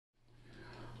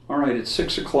right, it's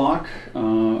 6 o'clock.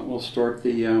 We'll start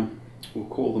we'll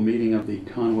call the meeting of the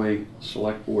Conway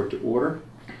Selectboard to order.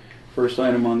 First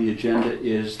item on the agenda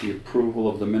is the approval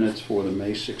of the minutes for the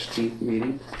May 16th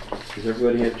meeting. Does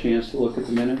everybody have a chance to look at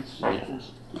the minutes?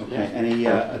 Yes. Okay, any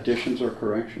additions or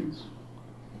corrections?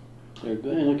 They're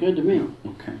good. They look good to me.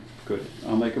 Okay, good.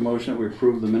 I'll make a motion that we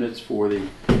approve the minutes for the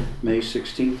May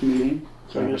 16th meeting.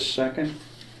 Do I have a second?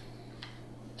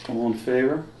 All in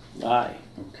favor? Aye.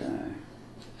 Okay.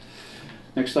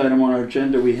 Next item on our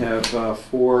agenda, we have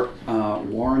four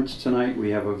warrants tonight.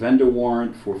 We have a vendor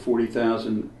warrant for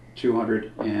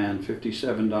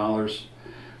 $40,257.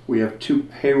 We have two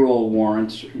payroll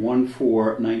warrants, one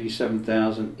for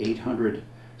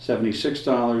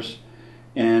 $97,876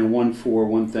 and one for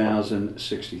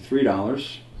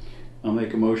 $1,063. I'll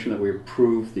make a motion that we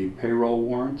approve the payroll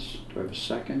warrants. Do I have a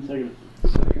second? Second.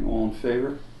 Second. All in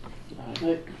favor?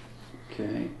 Aye.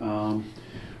 Okay.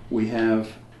 We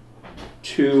have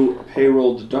two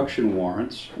payroll deduction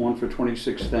warrants, one for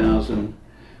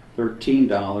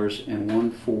 $26,013 and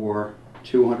one for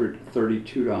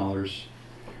 $232.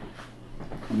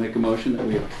 I'll make a motion that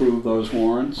we approve those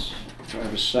warrants. Do I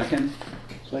have a second?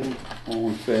 Second. All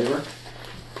in favor?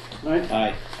 Aye.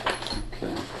 Aye.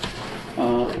 Okay. I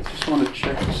just want to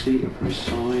check to see if we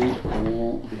signed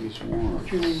all these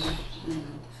warrants.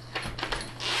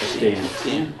 Dan.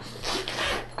 Dan?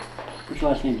 What's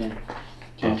your last name, Dan?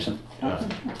 Thompson.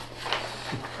 Thompson?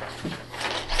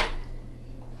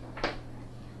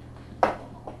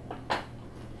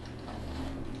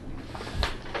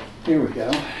 Here we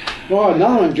go. Oh,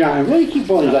 another one, John. Really keep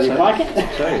all these out of your pocket?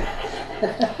 That's right.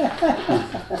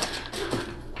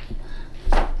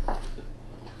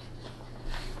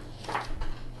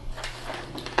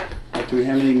 Do we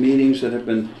have any meetings that have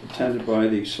been attended by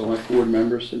the select board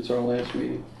members since our last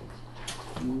meeting?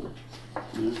 No?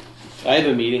 I have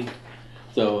a meeting.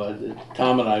 So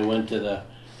Tom and I went to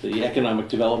the Economic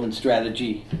Development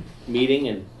Strategy meeting,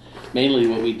 and mainly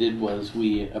what we did was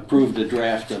we approved a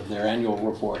draft of their annual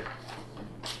report.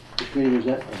 Which meeting was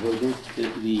that?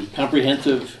 The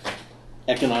Comprehensive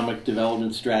Economic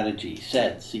Development Strategy,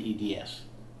 CED, C-E-D-S.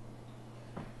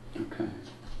 Okay.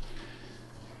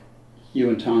 You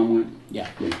and Tom went? Yeah.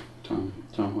 Yeah, Tom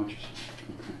watches.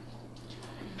 Okay.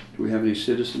 Do we have any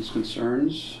citizens'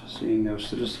 concerns? Seeing no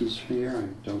citizens here, I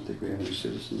don't think we have any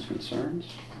citizens' concerns.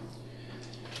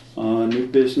 New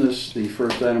business, the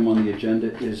first item on the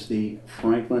agenda is the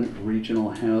Franklin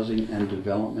Regional Housing and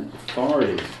Development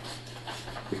Authority,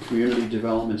 the Community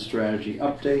Development Strategy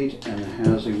Update, and the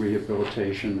Housing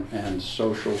Rehabilitation and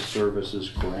Social Services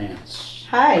Grants.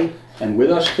 Hi. And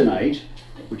with us tonight,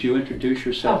 would you introduce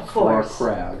yourself for our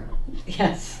crowd?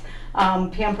 Yes.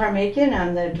 Pam Parmakian,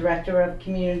 I'm the Director of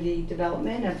Community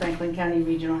Development at Franklin County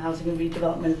Regional Housing and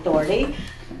Redevelopment Authority.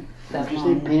 Did you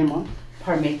say Pam what?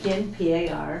 Parmakian,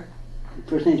 P-A-R.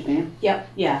 First name's Pam? Yep,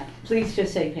 yeah. Please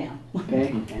just say Pam.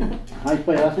 Okay. Pam. How do you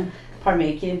spell your last name?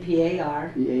 Parmakian,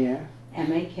 P-A-R. P-A-R.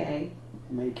 M-A-K.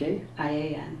 M-A-K.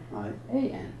 I-A-N.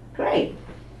 I-A-N. Great.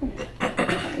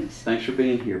 Thanks. Thanks for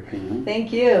being here, Pam.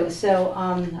 Thank you. So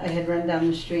I had run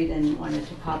down the street and wanted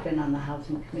to pop in on the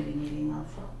Housing Committee meeting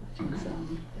also.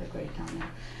 They're great down there.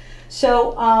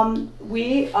 So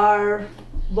we are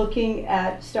looking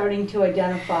at starting to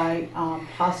identify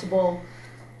possible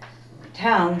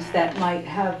towns that might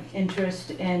have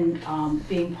interest in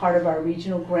being part of our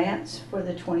regional grants for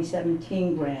the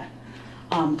 2017 grant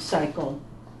cycle.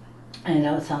 I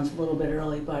know it sounds a little bit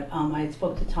early, but I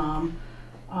spoke to Tom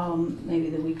maybe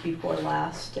the week before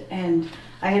last, and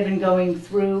I have been going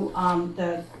through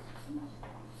the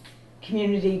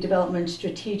Community Development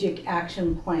Strategic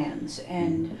Action Plans,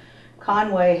 and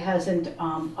Conway hasn't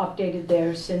updated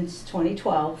theirs since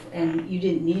 2012, and you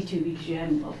didn't need to because you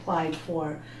hadn't applied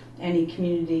for any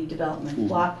community development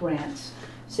block grants.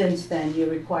 Since then,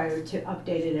 you're required to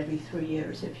update it every 3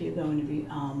 years if you're going to be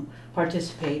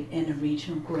participate in a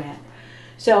regional grant.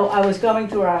 So I was going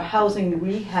through our housing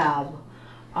rehab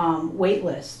wait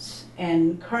lists,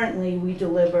 and currently we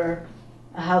deliver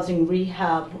a housing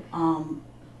rehab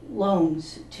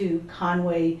loans to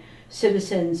Conway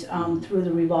citizens through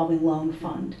the revolving loan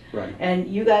fund. Right. And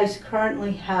you guys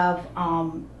currently have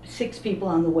 6 people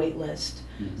on the wait list.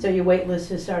 So your wait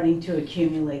list is starting to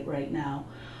accumulate right now.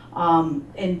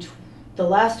 And the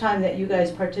last time that you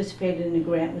guys participated in a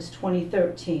grant was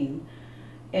 2013.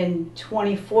 In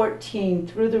 2014,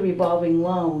 through the revolving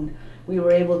loan, we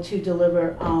were able to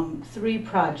deliver 3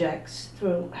 projects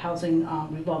through housing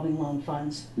revolving loan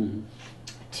funds.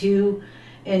 2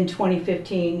 in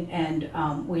 2015, and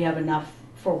we have enough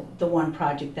for the 1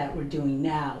 project that we're doing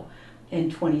now. in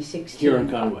 2016. Here in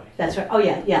Conway. That's right. Oh,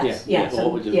 yeah, yes, Yeah, yeah. yeah, So,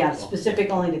 what was it? yeah, Oh, specific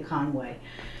only to Conway.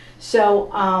 So,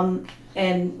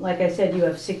 and like I said, you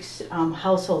have 6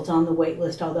 households on the wait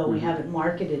list, although we haven't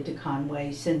marketed to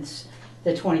Conway since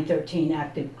the 2013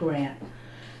 active grant.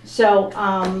 So,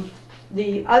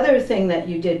 the other thing that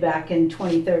you did back in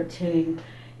 2013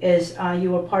 is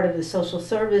you were part of the social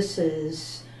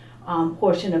services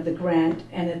portion of the grant,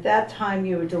 and at that time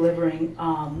you were delivering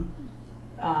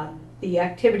the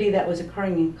activity that was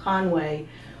occurring in Conway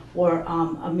were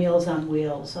a Meals on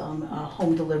Wheels, a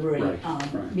home delivery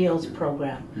Right. meals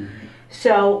program.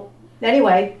 So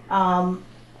anyway,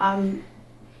 I'm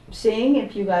seeing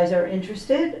if you guys are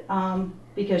interested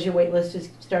because your wait list is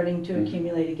starting to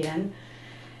accumulate again.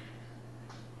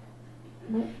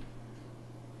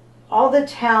 All the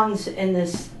towns in the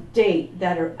state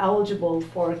that are eligible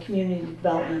for community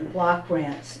development block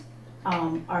grants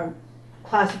are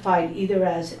classified either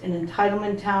as an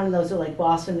entitlement town, and those are like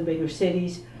Boston, the bigger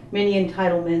cities, mini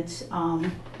entitlements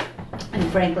in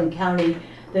Franklin County.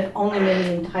 The only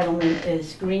mini entitlement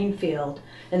is Greenfield,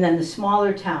 and then the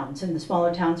smaller towns, and the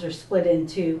smaller towns are split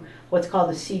into what's called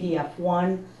a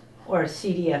CDF1 or a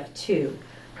CDF2.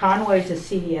 Conway's a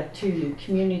CDF2, your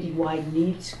community-wide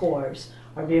need scores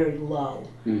are very low.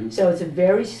 So it's a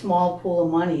very small pool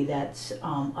of money that's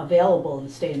available in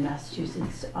the state of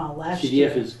Massachusetts last year.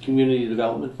 CDF is Community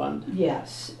Development Fund.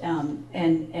 Yes,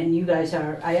 and you guys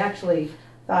are, I actually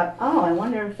thought, oh, I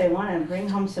wonder if they want to bring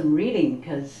home some reading,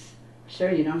 because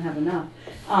sure you don't have enough.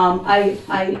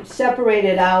 I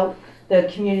separated out the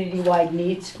community-wide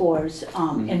need scores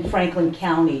in Franklin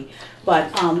County,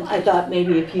 but I thought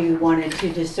maybe if you wanted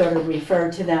to just sort of refer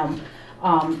to them,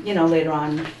 you know, later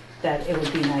on, that it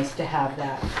would be nice to have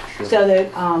that. Sure.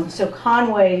 So so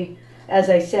Conway, as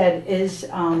I said, is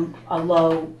a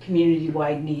low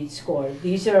community-wide need score.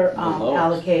 These are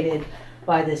allocated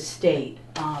by the state,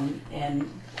 and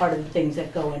part of the things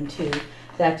that go into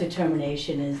that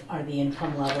determination are the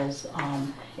income levels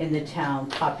in the town,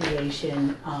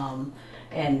 population,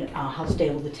 and how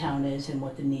stable the town is and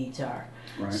what the needs are.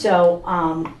 Right.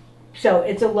 So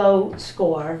it's a low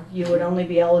score. You would only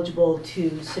be eligible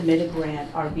to submit a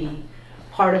grant or be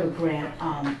part of a grant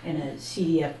in a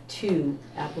CDF2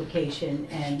 application.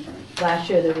 And last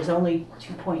year there was only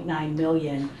 2.9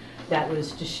 million that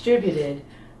was distributed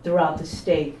throughout the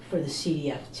state for the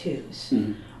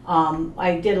CDF2s.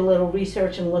 I did a little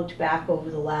research and looked back over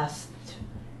the last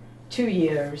 2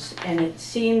 years, and it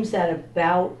seems that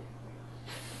about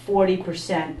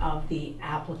 40% of the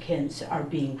applicants are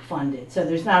being funded. So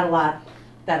there's not a lot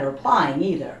that are applying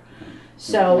either.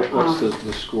 So what's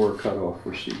the score cutoff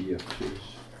for CDF2s?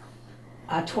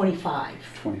 25.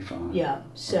 25. Yeah.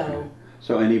 So. Okay.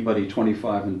 So anybody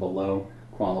 25 and below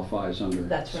qualifies under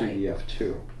That's right.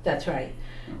 CDF2. That's right.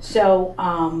 So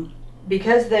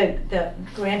because the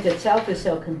grant itself is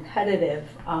so competitive,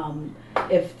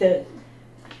 if the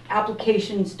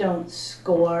applications don't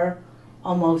score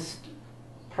almost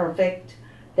perfect,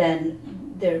 then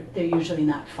they're usually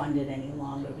not funded any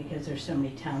longer because there's so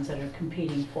many towns that are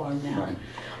competing for them now.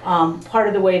 Right. Part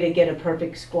of the way to get a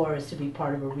perfect score is to be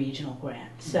part of a regional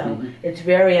grant. So it's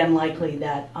very unlikely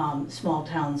that small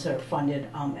towns are funded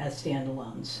as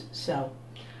standalones. So,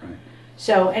 Right.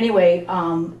 so anyway,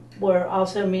 we're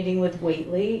also meeting with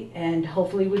Whately and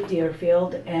hopefully with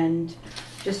Deerfield, and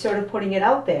just sort of putting it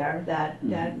out there that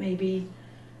that maybe,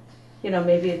 you know,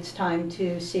 maybe it's time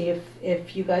to see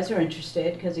if you guys are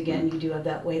interested, because again, you do have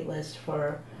that wait list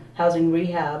for housing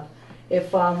rehab.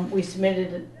 If we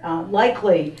submitted,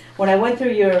 likely, when I went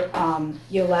through your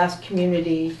last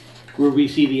community, Were we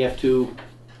CDF2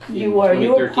 in you were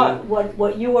 2013? part,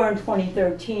 what you were in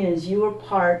 2013 is you were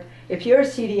part, if you're a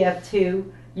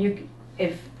CDF2,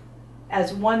 if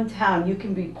as one town, you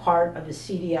can be part of a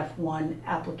CDF1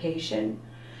 application.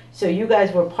 So you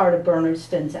guys were part of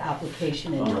Bernardston's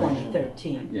application in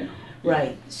 2013. Yeah.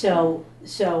 Right, so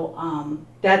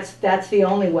that's the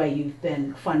only way you've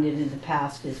been funded in the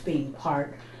past, is being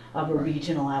part of a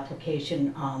regional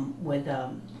application with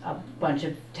a bunch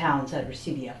of towns that are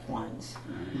CDF1s.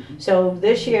 So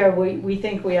this year, we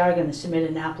think we are going to submit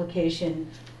an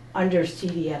application under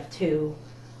CDF2.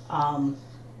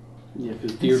 Yeah,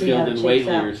 because see how Deerfield it and shakes Whately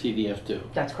out. are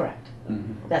CDF2. That's correct.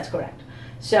 That's correct.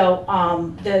 So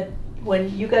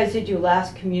when you guys did your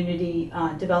last community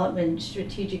development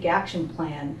strategic action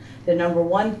plan, the number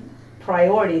one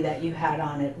priority that you had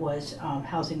on it was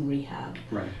housing rehab.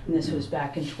 Right. And this was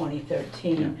back in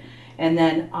 2013. And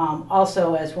then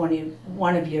also as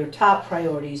one of your top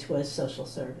priorities was social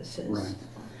services. Right.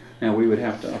 Now, we would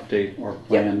have to update our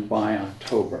plan by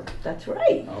October. That's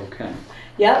right. Okay.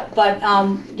 Yeah, but,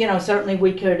 you know, certainly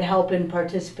we could help and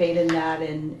participate in that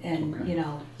and, Okay. you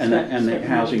know. And the start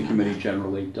housing moving on committee that.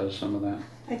 generally does some of that?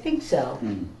 I think so.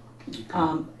 Mm.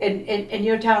 In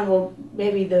your town, well,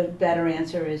 maybe the better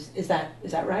answer is that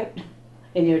right?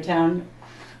 In your town?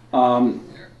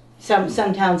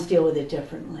 Some towns deal with it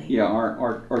differently. Yeah,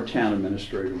 our town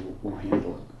administrator will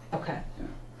handle it. Okay,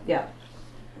 yeah.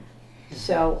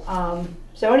 So,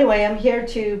 so anyway, I'm here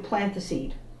to plant the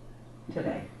seed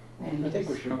today. And I think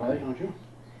we should play, don't you?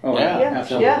 Oh, Yeah,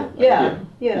 absolutely. yeah,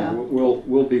 you know.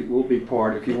 We'll be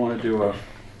part, if you want to do a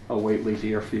Whately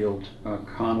Deerfield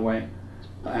Conway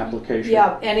application.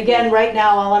 Yeah, and again, right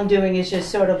now, all I'm doing is just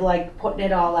sort of like putting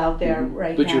it all out there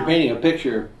right now. But you're painting a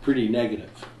picture pretty negative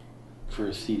for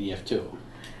CDF2.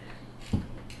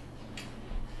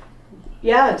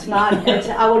 Yeah, it's not,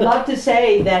 I would love to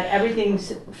say that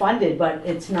everything's funded, but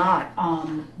it's not.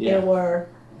 Yeah. There were,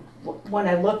 when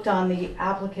I looked on the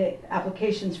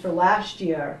applications for last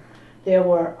year, there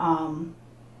were,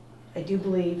 I do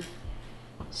believe,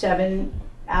 7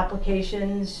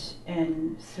 applications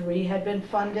and 3 had been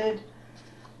funded.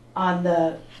 On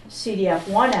the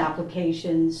CDF1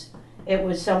 applications, it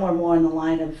was somewhere more in the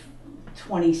line of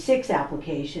 26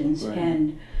 applications, Right.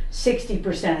 and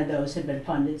 60% of those had been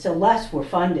funded. So less were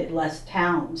funded, less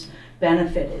towns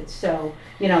benefited. So,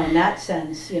 you know, in that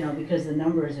sense, you know, because the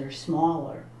numbers are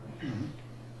smaller.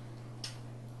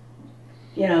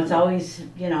 You know, it's always,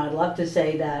 you know, I'd love to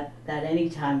say that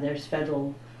anytime there's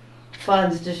federal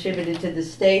funds distributed to the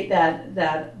state, that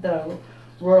the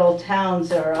rural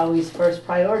towns are always first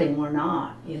priority, and we're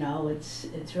not. You know, it's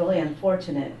really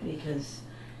unfortunate because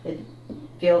it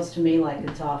feels to me like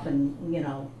it's often, you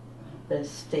know, the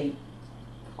state,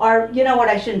 or you know what,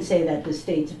 I shouldn't say that the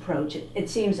state's approach. It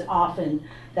seems often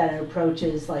that it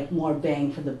approaches like more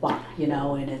bang for the buck, you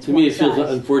know, and it's To me, one it feels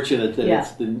size. unfortunate that Yeah.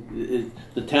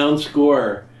 the town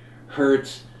score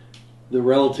hurts the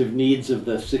relative needs of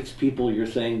the 6 people you're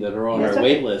saying that are on That's our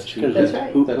right. wait list who, That's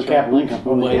right. who, The capital income.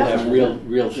 who might Yeah. have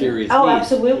real serious Oh, needs.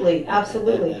 absolutely,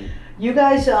 absolutely. And- You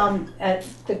guys, at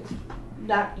the,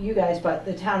 not you guys, but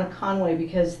the town of Conway,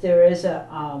 because there is a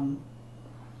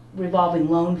revolving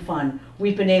loan fund,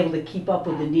 we've been able to keep up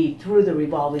with the need through the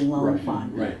revolving loan Right,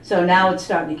 fund. right. So now it's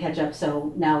starting to catch up,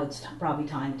 so now it's probably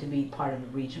time to be part of the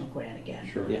regional grant again.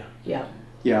 Sure. Yeah. Yeah,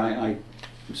 Yeah, I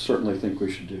certainly think we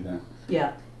should do that.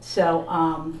 yeah. So,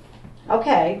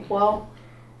 okay, well,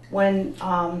 when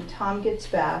Tom gets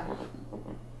back,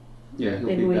 Yeah, he'll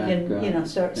then be we back can, you know,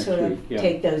 sort next of week, yeah.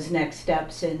 take those next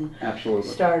steps and Absolutely.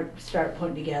 start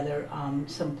putting together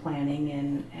some planning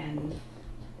and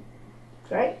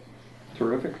great.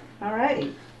 Terrific. All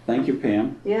right. Thank you,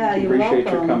 Pam. Yeah, you're welcome.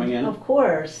 Appreciate your coming in Of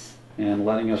course. and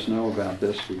letting us know about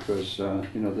this because,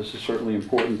 you know, this is certainly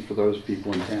important for those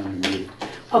people in town who need it.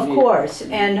 Of course,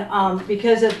 and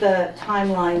because of the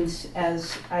timelines,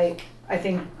 as I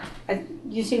think,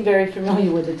 you seem very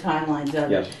familiar with the timelines of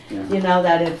it. Yes, yeah. You know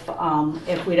that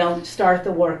if we don't start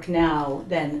the work now,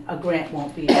 then a grant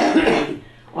won't be ready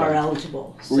or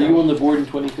eligible. Were you on the board in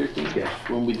 2013? Yes.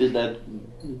 When we did that?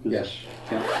 Yes,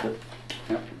 yeah,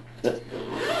 yeah. That-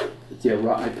 Yeah,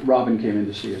 Robin came in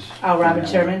to see us. Oh, Robin Yeah,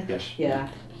 Sherman? Yes. Yeah.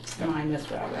 No, I miss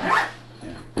Robin.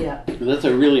 Yeah. That's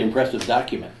a really impressive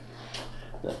document.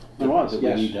 That, It was, that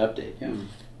yes. we need to update.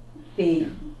 Yeah.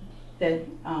 The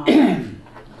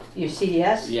your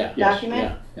CDS Yeah. Yes,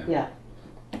 document? yeah.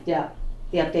 Yeah.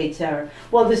 The updates are,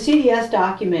 well, the CDS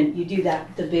document, you do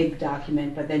that, the big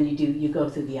document, but then you go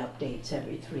through the updates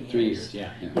every 3 years. 3 years,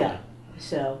 yeah. Yeah,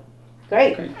 so,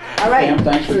 great. Okay. All right. Pam,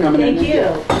 thanks for coming in.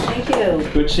 Thank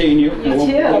you. Good seeing you. You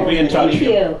too. We'll be in touch. Thank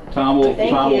you. Tom will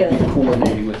Thank be you.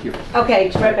 coordinating with you. Okay,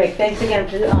 terrific. Thanks again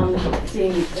for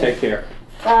seeing me today. Take care.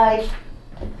 Bye.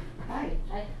 Hi.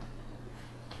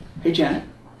 Hey, Janet.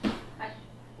 Hi.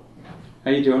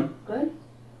 How you doing? Good.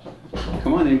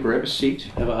 Come on in, grab a seat.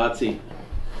 Have a hot seat.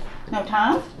 No,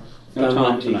 Tom? No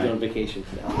Tom He's on tonight. vacation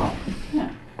today. Oh, yeah.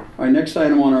 Our next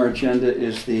item on our agenda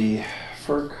is the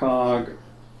FERCog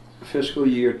fiscal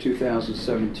year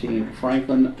 2017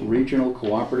 Franklin Regional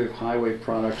Cooperative Highway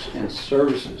Products and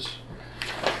Services.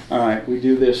 All right, we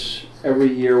do this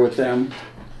every year with them,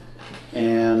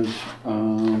 and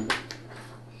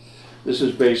this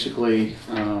is basically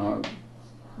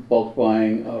bulk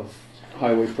buying of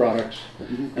highway products,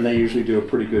 and they usually do a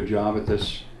pretty good job at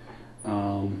this.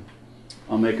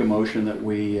 I'll make a motion that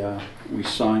we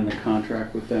sign the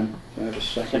contract with them. Do I have a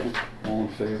second? All in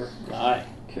favor? Aye.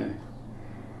 Okay.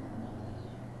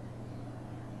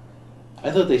 I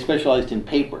thought they specialized in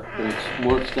paper, but it's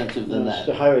more extensive than It's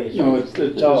the that. highway. No,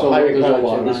 there's all highway a products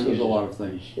lot, and there's a non-used. lot of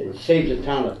things. It saves the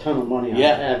town a ton of money on Yeah.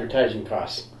 advertising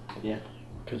costs. Yeah.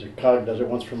 Because the COG does it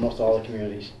once for most all the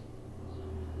communities.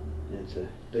 It's a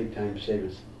big time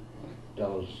savings,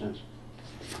 dollars and cents.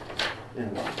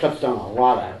 And it cuts down a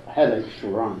lot of headaches to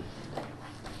run.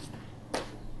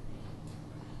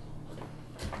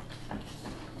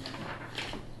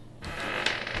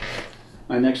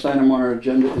 Our next item on our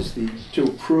agenda is to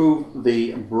approve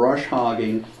the brush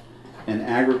hogging and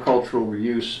agricultural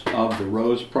use of the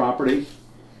Rose property.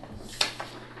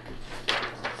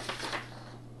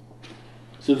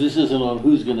 So this isn't on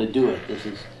who's gonna do it, this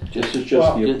is This just, is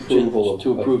just the just approval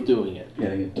to of approve doing it.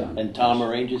 getting it done. And Tom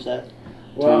arranges that?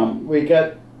 Well, Tom? we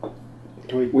got,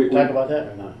 can we We- talk about that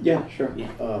or not? Yeah, sure.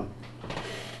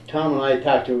 Tom and I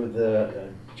talked to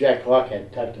Jack Clark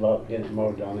had talked about getting it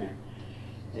mowed down there.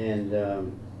 And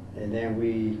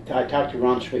then I talked to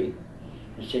Ron Sweet.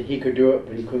 He said he could do it,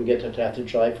 but he couldn't get to it after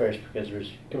July 1st because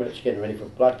it's getting ready for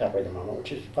blacktop right at the moment,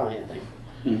 which is fine, I think.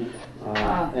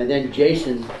 Mhm. And then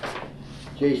Jason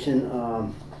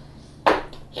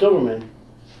Silverman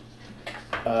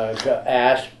got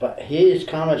asked, but his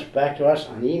comments back to us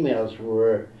on emails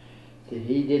were that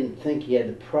he didn't think he had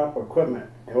the proper equipment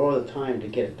all the time to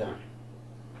get it done.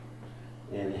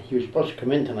 And he was supposed to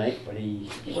come in tonight, but he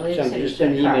Well, he said just he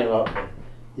sent an couldn't email out.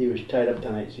 He was tied up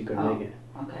tonight, so he couldn't Oh. make it.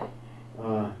 Okay.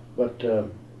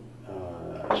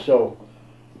 So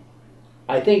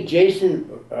I think Jason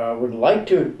would like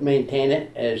to maintain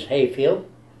it as hayfield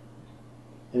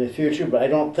in the future, but I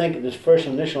don't think this first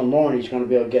initial mowing he's going to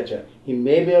be able to get to it. He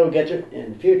may be able to get to it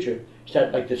in the future,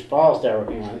 start like this fall, start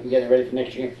working on it and get it ready for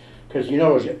next year. Because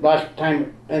last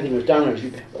time anything was done, there was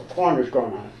corn was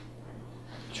growing on it.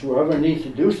 So whoever needs to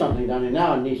do something down there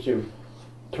now needs to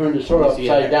turn the soil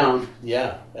upside down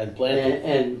Yeah, and plant it.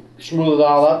 and smooth it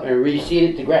all up and reseed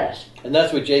it to grass. And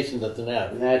that's what Jason doesn't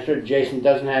have. And that's what Jason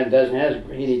doesn't have.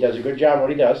 He does a good job what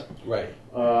he does. Right.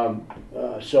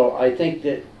 So I think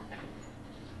that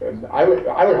I would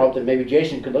hope that maybe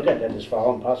Jason could look at that this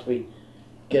fall and possibly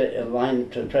get a line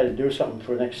to try to do something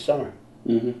for next summer.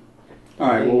 Mhm. All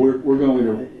right, well, we're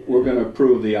going to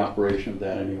approve the operation of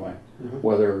that anyway, Mhm.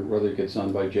 whether it gets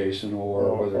done by Jason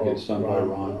or whether it gets done by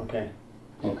Ron. Okay.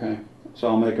 Okay, so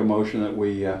I'll make a motion that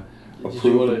we you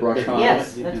approve wanna- the brush hogging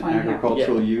Yes, that's and why I'm here.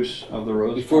 agricultural use of the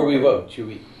Rose. Before we property. vote, should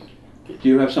we? Do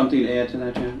you have something to add to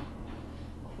that, Jan?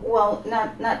 Well,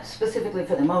 not specifically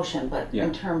for the motion, but Yeah.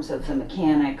 in terms of the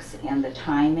mechanics and the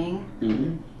timing.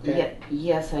 Mm-hmm. Okay.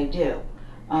 Yes, I do.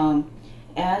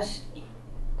 As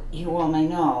you all may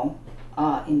know,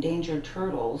 endangered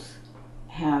turtles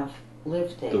have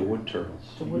lived there. The wood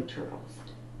turtles. The wood turtles.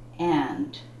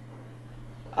 And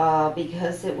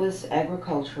because it was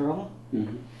agricultural,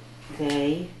 Mhm.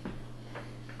 they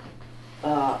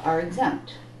are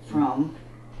exempt from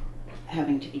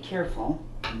having to be careful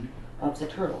of the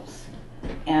turtles.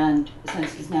 And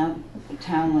since it's now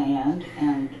town land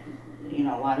and,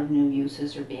 a lot of new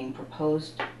uses are being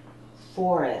proposed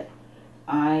for it,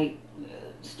 I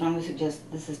strongly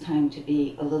suggest this is time to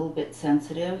be a little bit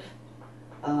sensitive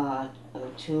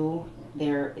to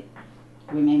their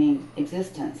remaining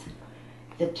existence.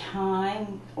 The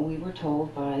time, we were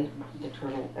told by the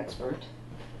turtle expert,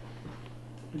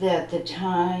 that the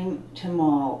time to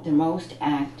mow, they're most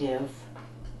active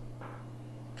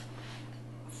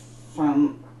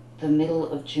from the middle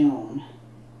of June.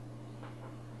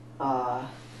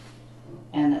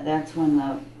 And that's when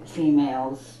the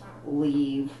females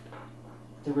leave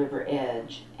the river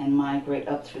edge and migrate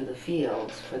up through the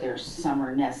fields for their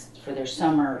summer nest, for their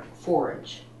summer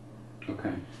forage.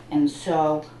 Okay. And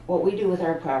so what we do with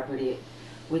our property,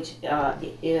 which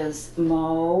is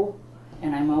mow,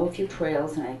 and I mow a few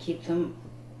trails and I keep them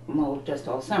mowed just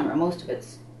all summer. Most of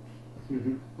it's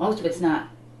not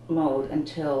mowed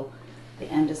until the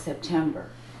end of September,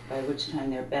 by which time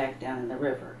they're back down in the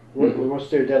river. What's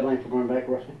their deadline for going back,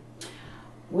 roughly?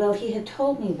 Well, he had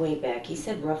told me way back, he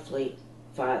said roughly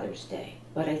Father's Day,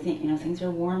 but I think, things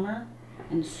are warmer,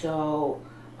 and so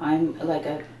I'm like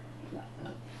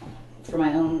for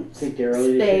my own Think they're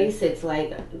early this space, it's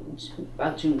like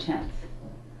about June 10th.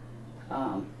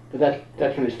 But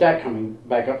that's when they start coming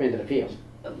back up into the fields.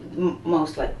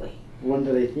 Most likely. When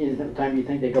do they, the time do you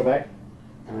think they go back,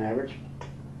 on average?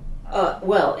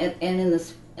 Well, and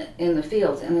in the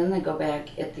fields, and then they go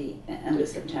back at the end of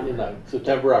September.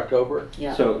 September, October?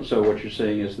 Yeah. So what you're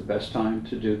saying is the best time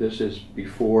to do this is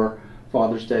before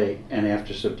Father's Day and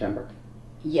after September?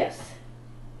 Yes.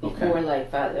 Okay. Before,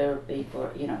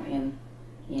 in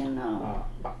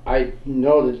I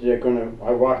know that they're gonna,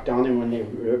 I walked down there when they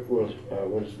was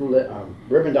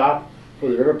ribboned off for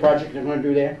the river project they're gonna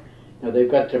do there. Now, they've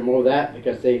got to mow that,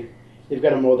 because they've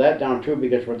gotta mow that down too,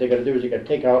 because what they gotta do is they gotta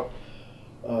take out,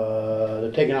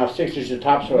 they're taking off 6 inches of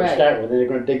topsoil to Right. start with, then they're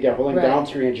gonna dig that whole thing Right. down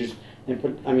 3 inches,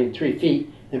 and 3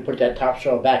 feet, and put that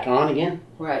topsoil back on again.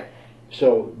 Right,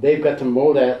 So they've got to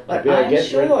mow that. but they gotta I'm get rid-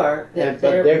 sure that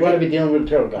But they're gonna be dealing with the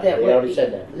turtle guy, that they would already be-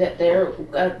 said that. that they're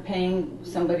paying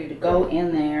somebody to go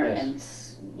in there Yes. and,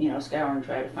 scour and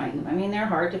try to find them. I mean, they're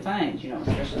hard to find,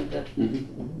 especially the,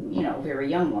 very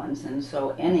young ones, and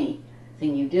so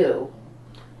anything you do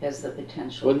has the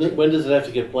potential When, to. when does it have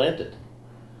to get planted?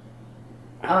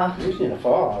 Usually in the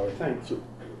fall, I would think.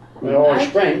 Well, or I-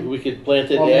 spring. We could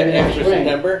plant it Well, maybe next after spring.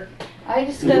 September? I You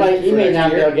discussed. may next not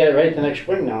be year? able to get it right the next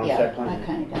spring now and Yeah, start I planting.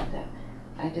 kind of got that.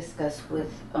 I discussed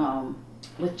with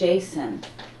Jason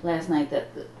last night that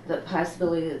the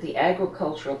possibility that the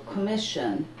Agricultural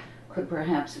Commission could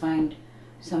perhaps find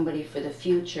somebody for the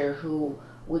future who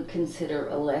would consider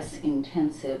a less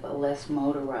intensive, a less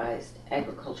motorized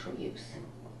agricultural use,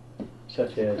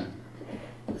 Such as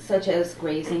such as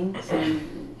grazing,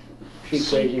 some sheep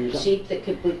grazing or something. sheep that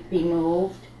could be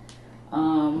moved.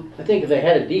 I think if they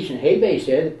had a decent hay base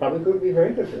there, it probably could be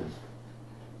very good for them.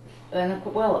 And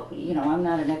well, I'm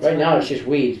not an expert. Right now, it's just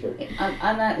weeds, but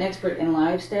I'm not an expert in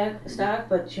livestock,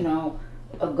 but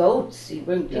goats.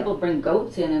 People bring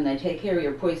goats in and they take care of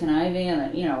your poison ivy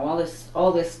and all this.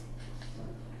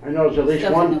 I know there's at least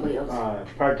Stuff that one nobody else.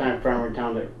 part-time farmer in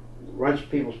town that runs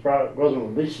people's goes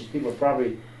and leases people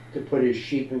property to put his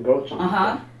sheep and goats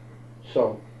on.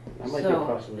 So that might be a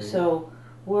possibility. So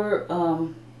we're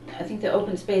I think the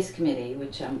Open Space Committee,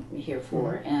 which I'm here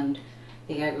for, Mm-hmm. and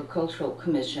the Agricultural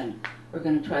Commission, we're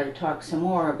going to try to talk some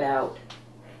more about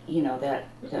that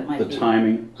might The be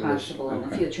timing for this, possible in the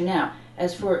okay. future. Now,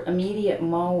 as for immediate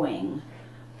mowing,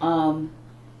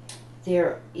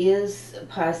 there is a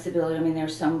possibility. I mean,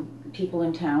 there's some people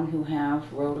in town who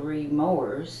have rotary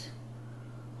mowers.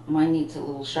 Mine needs a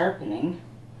little sharpening,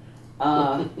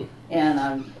 and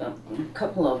I'm a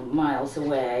couple of miles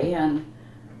away.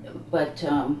 But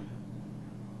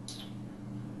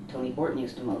Tony Borton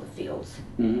used to mow the fields.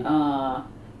 Mhm.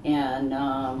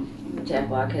 And Jack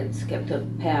Blockhead's kept a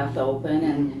path open,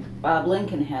 and Bob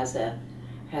Lincoln has a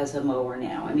mower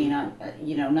now. I mean,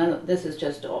 none of this is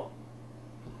just all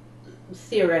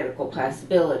theoretical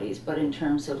possibilities, but in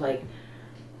terms of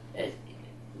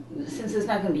since it's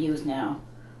not going to be used now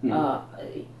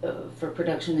for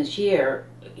production this year,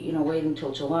 waiting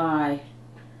until July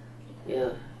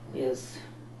is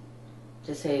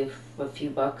to save a few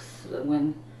bucks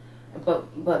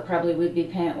but probably we'd be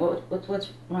paying, what's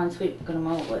Ron Sweet gonna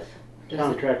mow it with?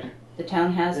 Town tractor The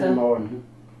town has and a mower. Mhm.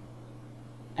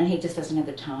 and he just doesn't have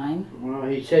the time? Well,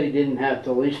 he said he didn't have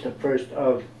till at least the first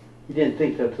of. He didn't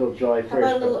think that till July 1st. How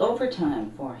about a little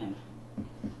overtime for him?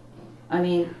 I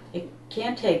mean, it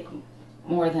can't take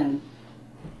more than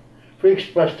If we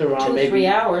expressed to Ron, 2 or maybe 3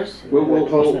 hours.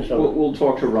 We'll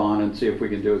talk to Ron and see if we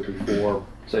can do it before,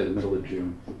 say, the middle of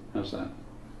June. How's that?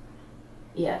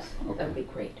 Yes, Okay. that would be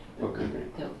great. Okay.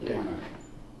 That would be Okay. wonderful.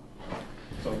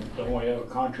 So don't we have a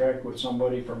contract with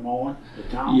somebody for mowing the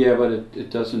town? Yeah, but it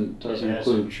doesn't It has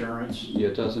include, insurance. yeah,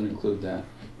 it doesn't include that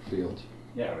field.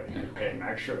 Yeah, but you pay him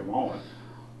extra to mow it.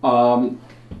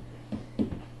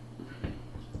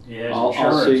 He has I'll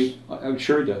insurance. see, I'm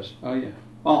sure he does, oh, yeah.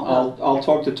 I'll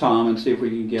talk to Tom and see if we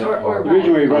can get. Or our The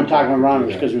reason we weren't talking with Ron was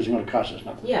Yeah. because it was going to cost us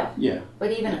nothing. Yeah, Yeah,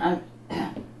 but even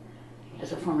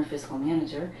as a former fiscal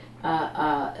manager,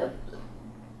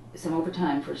 some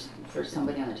overtime for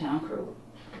somebody on the town crew,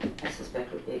 I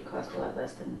suspect would cost a lot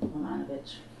less than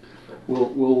Romanovich.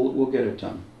 we'll get it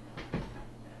done.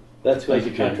 That's like a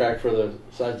Thank you, Jen. contract for the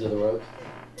sides of the road?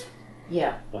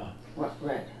 Yeah, Ah.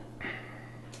 right.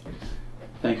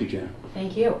 Thank you, Jen.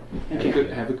 Thank you.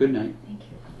 Have a good night. Thank you.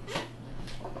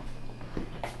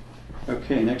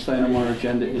 Okay, next item on our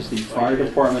agenda is the fire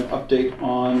department update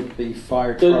on the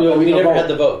fire So, truck. we never vote. had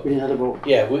the vote. We didn't have the vote.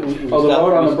 Yeah, we Oh, the stopped-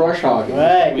 vote on we- the brush hogging.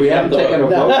 Right. We haven't taken a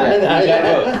vote yet. We got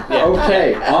a vote, yeah.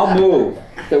 Okay, I'll move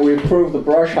that we approve the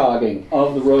brush hogging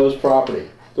of the Rose property.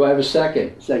 Do I have a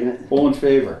second? Second it. All in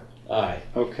favor? Aye.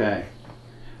 Okay.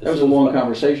 That was a long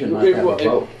conversation, not to have a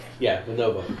vote. Yeah, with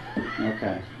no vote.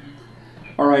 Okay.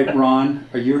 All right, Ron,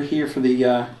 are you here for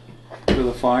the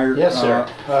fire? Yes, sir.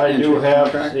 I do insurance have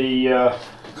contract? the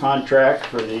contract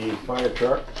for the fire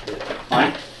truck.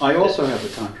 I also have the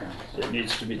contract. It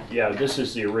needs to be, yeah, this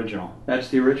is the original. That's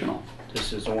the original.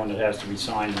 This is the one that has to be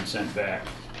signed and sent back.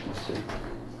 Let's see.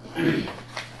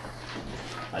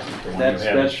 I think the one you That's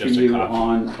have is for just a you copy.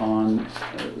 on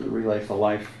Relay for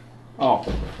Life. Oh,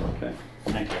 Okay.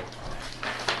 thank you.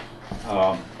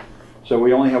 So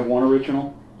we only have one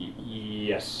original?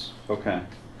 Yes. Okay.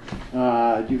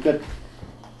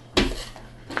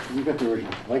 You've got the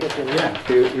original. Have I got the original? Yeah.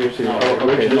 Here's the, No, okay, this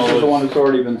original is the is- one that's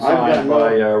already been I've got signed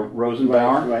by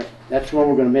Rosenbauer? Right. That's the one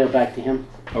we're gonna mail back to him.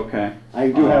 Okay. I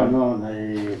do have another one.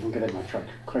 I'm gonna my truck.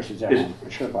 Of course, it's at Is- home. I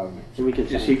should have brought it. So we can.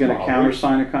 Is sign he it. gonna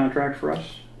countersign a contract for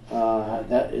us?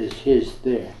 That is his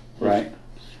there. Right.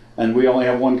 And we only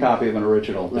have one copy of an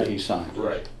original that Right. he signed?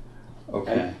 Right.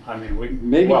 Okay. I mean, we.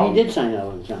 Maybe well, he did sign that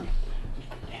one, John.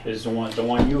 Is the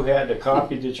one you had, the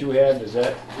copy that you had, is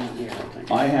that, Here, I think.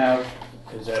 I have,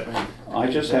 is that been? I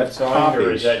just is that have signed,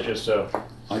 or is copies. that just a,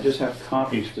 I just have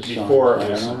copies to sign. before but it I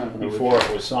was, don't have an before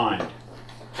it was signed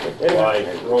by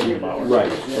Rosenbauer?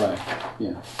 original. Right,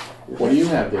 yeah. What do you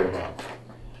have there, Bob?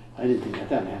 I didn't think I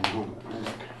thought I had it at home. But I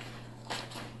look.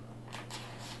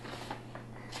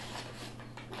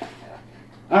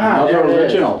 Another there it is.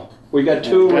 original. We got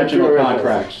two Yeah, original two originals.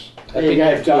 contracts. I Hey, think you you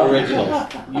guys have two got-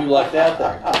 originals. You lucked out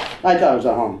there. I thought it was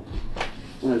at home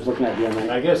when I was looking at the other And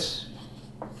night. I guess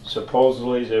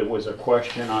supposedly there was a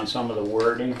question on some of the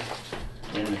wording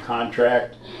in the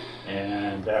contract,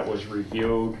 and that was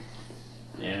reviewed,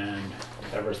 and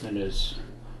everything is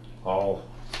all,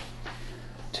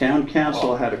 Town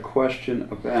council had a question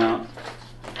about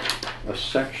a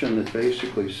section that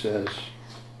basically says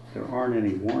there aren't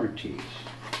any warranties.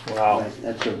 well, Right,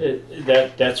 that's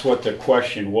a, that's what the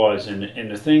question was, and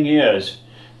the thing is,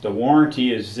 the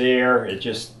warranty is there, it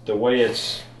just, the way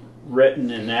it's written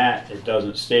in that, it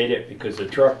doesn't state it, because the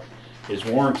truck is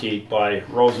warranted by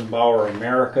Rosenbauer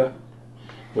America,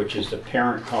 which is the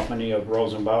parent company of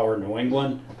Rosenbauer New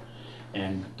England,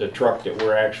 and the truck that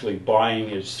we're actually buying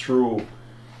is through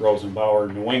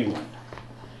Rosenbauer New England.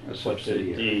 A But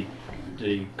subsidiary.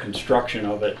 the construction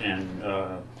of it and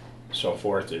so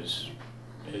forth is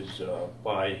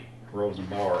by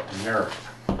Rosenbauer America.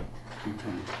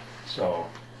 So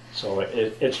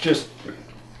it's just,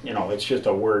 you know, it's just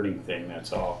a wording thing,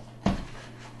 that's all.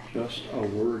 Just a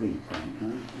wording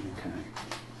thing,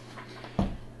 huh? Okay.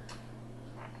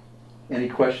 Any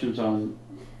questions on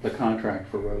the contract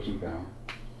for Rosenbauer?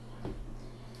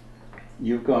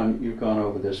 You've gone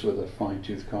over this with a fine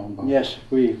tooth comb, Bob? yes,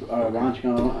 we are launching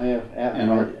on. I have.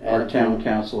 And our town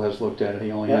council has looked at it,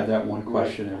 he only had Yep. that one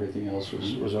question, everything else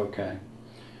was okay.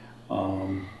 I'll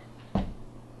make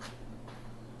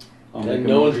And a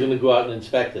no one's motion. gonna go out and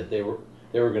inspect it. They were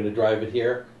gonna drive it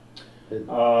here.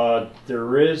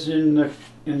 There is in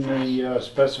the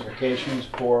specifications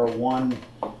for one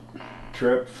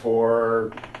trip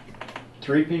for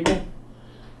 3 people.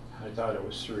 I thought it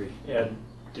was 3. And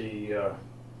the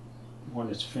one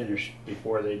that's finished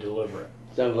before they deliver it.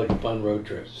 Sounds like a fun road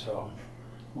trip. So,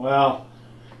 well,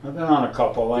 I've been on a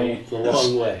couple. It's a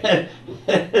long way.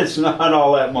 It's not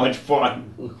all that much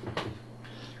fun.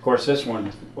 Of course, this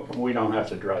one we don't have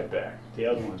to drive back. The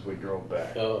other ones we drove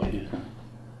back. Oh, yeah.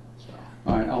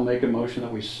 All right, I'll make a motion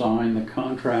that we sign the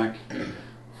contract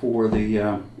for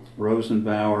the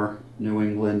Rosenbauer New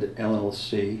England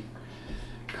LLC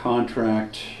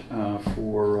contract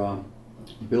for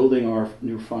building our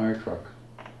new fire truck.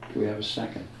 Do we have a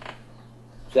second?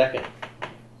 Second.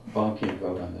 Bob can't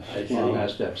vote on I this. see. Bob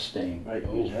has to abstain. Right,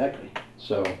 Oh. exactly.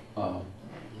 So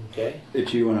Okay.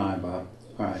 it's you and I, Bob.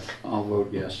 All right, I'll vote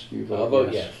yes. You vote yes. I'll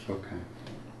vote yes. Okay.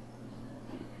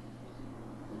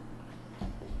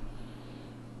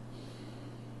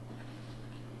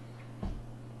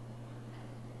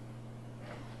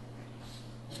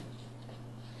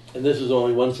 And this is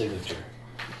only one signature.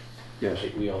 Yes.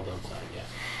 Like we all don't sign,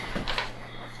 yeah.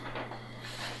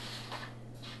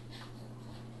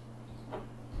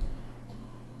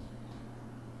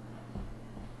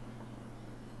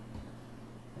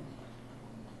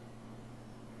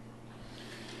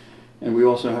 And we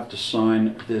also have to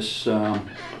sign this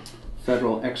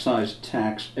federal excise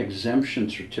tax exemption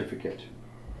certificate.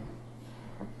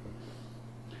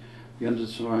 The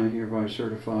undersigned hereby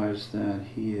certifies that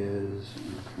he is.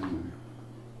 Okay.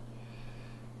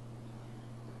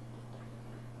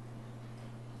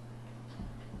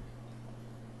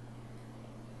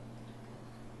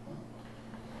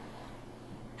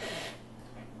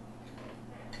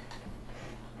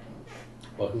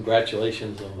 Well,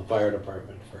 congratulations on the fire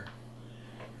department for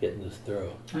getting this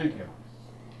through. Thank you.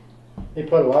 They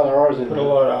put a lot of hours in. Put a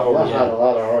lot of hours They had in. a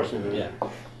lot of hours in it. Yeah.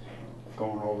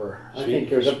 Going over. I think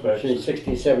there's up between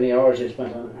 60 and 70 hours they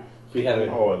spent on it. If we had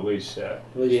a, Oh, at least that.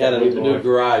 if we had a new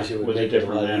garage, it would With the make it a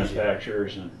different lot easier.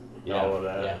 manufacturers and Yeah, all of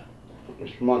that. yeah.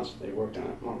 Just months, they worked on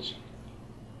it, months.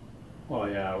 Well,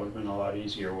 yeah, it would have been a lot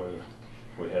easier with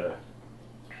if we had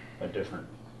a different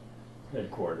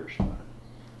headquarters. But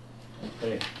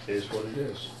hey, it is what it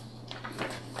is.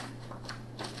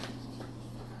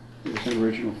 Here's an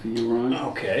original for you, Ron.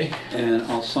 Okay, And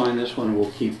I'll sign this one and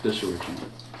we'll keep this original.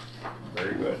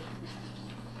 very good.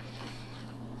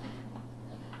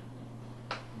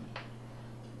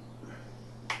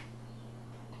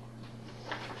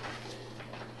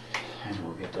 And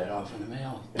we'll get that off in the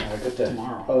mail Yeah, I got that.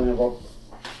 tomorrow. Oh, no, well,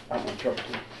 out my truck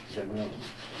too. Got mail.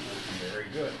 Very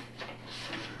good.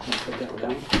 Put that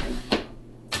down.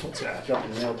 What's that? Drop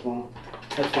in the mail tomorrow.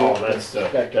 That's Oh,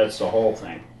 that's the whole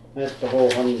thing. That's the whole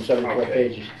 174 Okay.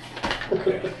 pages.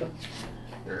 Okay.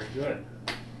 Very good.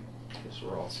 Guess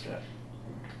we're all set.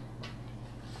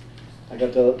 I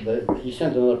got he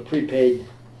sent another prepaid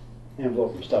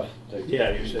envelope and stuff.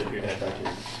 Yeah, you said you had that.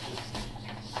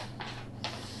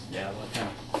 Yeah,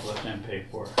 let them pay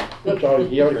for it. That's all,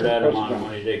 he already For put that postage amount of on it.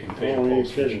 money, they can pay Oh, the you're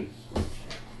postage. kidding.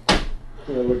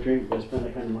 Who would drink, but spend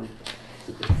that kind of money.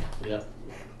 Yeah.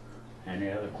 Any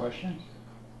other questions?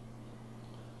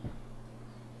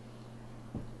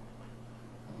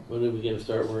 When are we gonna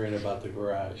start worrying about the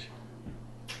garage?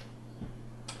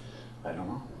 I don't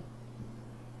know.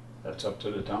 That's up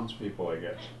to the townspeople, I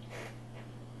guess.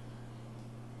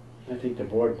 I think the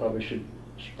board probably should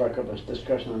spark up a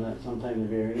discussion on that sometime in the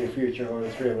very near future, or the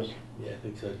three of us, Yeah, I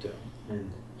think so too.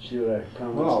 and see what our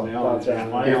comments Well, and the thoughts only are.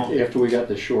 thing on I it. don't- After we got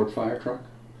the short fire truck?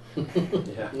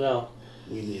 Yeah. No,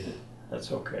 we need it.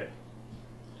 That's okay.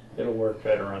 It'll work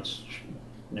better on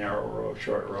narrow roads,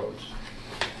 short roads.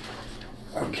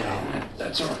 Okay,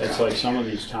 that's all. It's like some of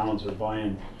these towns are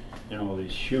buying, you know,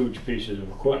 these huge pieces of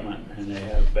equipment and they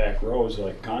have back roads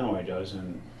like Conway does,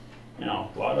 and, you know,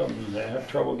 a lot of them, they have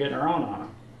trouble getting around on them.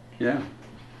 Yeah,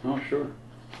 oh, sure.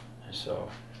 So,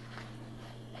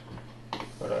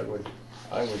 but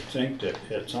I would think that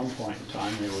at some point in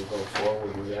time they would go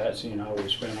forward with that, seeing how we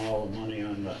spend all the money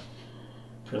on the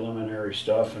preliminary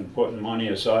stuff and putting money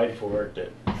aside for it,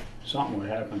 that something would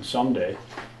happen someday.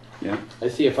 Yeah, I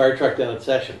see a fire truck down at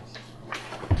Sessions.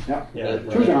 Yeah, Yeah.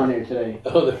 two down there today.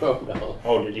 Oh, there, oh no.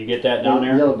 Oh, did you get that down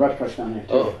there? Yellow brush truck's down there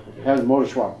too. Oh. Having motor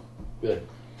swap. Good.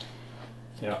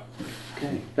 Yeah.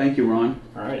 okay, thank you, Ron.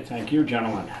 All right, thank you,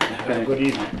 gentlemen. Have Okay. a good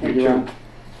evening. Thank you, Ron.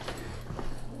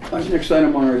 Our next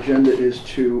item on our agenda is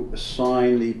to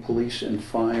sign the police and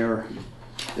fire,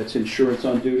 that's insurance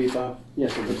on duty, Bob?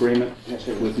 Yes, it is. Agreement Yes,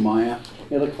 it with is. Maya?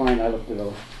 It looked fine, I looked it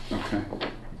over. Okay.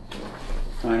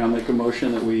 All right, I'll make a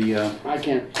motion that we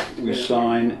I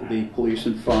sign the police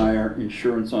and fire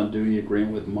insurance on duty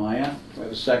agreement with Maya. Do I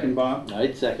have a second, Bob?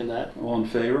 I'd second that. All in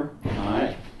favor?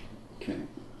 Aye. Okay.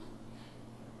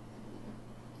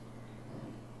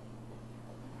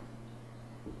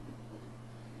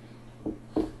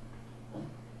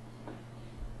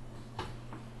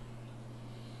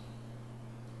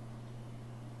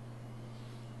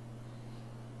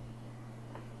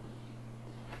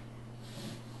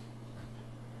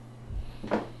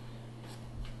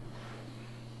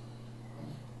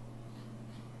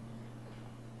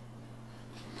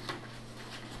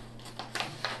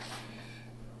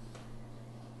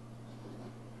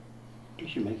 You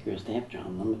should make your stamp,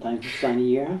 John. How many times you sign a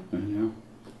year, huh? I know.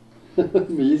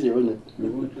 It'd be easier, wouldn't it?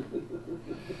 It would.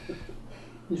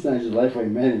 He signs his life away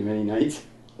many, many nights.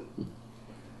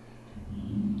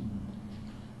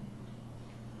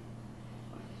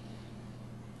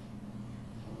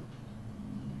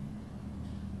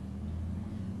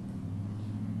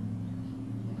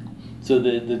 So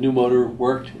the new motor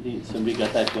worked? Somebody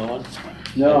got that going?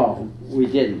 No, we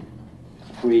didn't.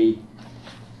 We,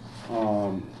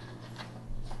 Ron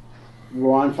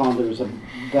found there was a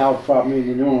valve problem in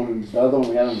the new one. The other one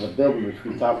we had on the building, which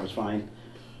we thought was fine.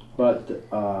 But,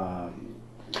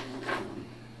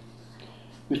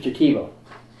 Mr. Tebow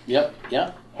Yep,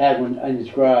 yep. had one in his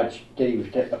garage that he was,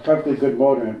 a perfectly good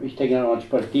motor, and he's taking it out to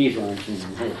put a diesel engine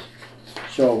in his.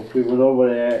 So we went over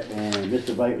there, and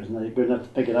Mr. Vite was good enough to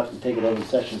pick it up and take it over to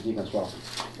Sessions, he goes, well,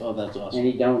 Oh, that's awesome. and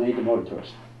he donated the motor to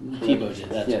us. Tebow did,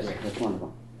 that's Yes, great. that's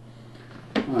wonderful.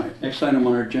 All right, next item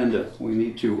on our agenda, we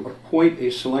need to appoint a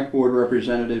select board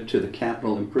representative to the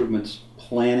Capital Improvements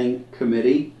Planning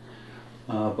Committee.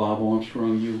 Bob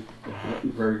Armstrong, you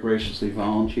very graciously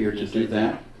volunteered to Yes, I do did.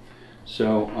 that.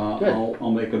 So Good.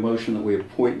 I'll make a motion that we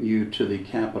appoint you to the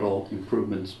Capital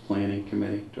Improvements Planning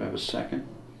Committee. Do I have a second?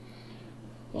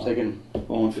 Second.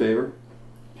 All in favor?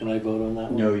 Can I vote on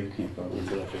that one? No, you can't vote.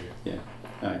 That's what I figured. Yeah,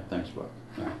 all right, thanks, Bob.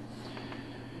 All right.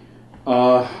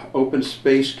 Open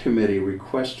Space Committee,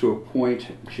 request to appoint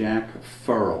Jack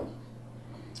Farrell.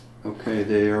 Okay,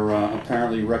 they're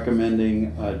apparently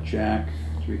recommending Jack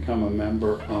to become a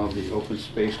member of the Open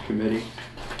Space Committee.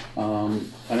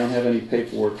 I don't have any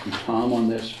paperwork from Tom on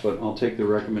this, but I'll take the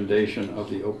recommendation of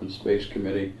the Open Space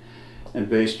Committee. And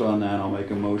based on that, I'll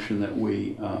make a motion that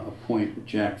we appoint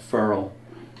Jack Farrell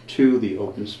to the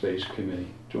Open Space Committee.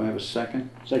 Do I have a second?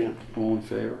 Second. All in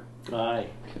favor? Aye.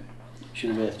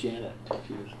 Should have asked Janet if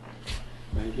she was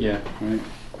right. Yeah,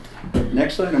 right.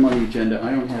 Next item on the agenda,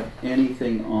 I don't have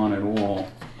anything on at all.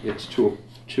 It's to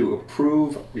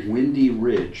approve Windy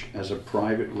Ridge as a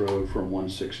private road from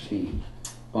 116.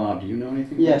 Bob, do you know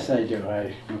anything? Yes, I do.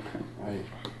 Okay.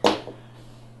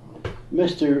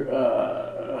 Mr.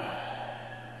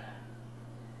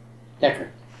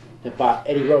 Decker, that bought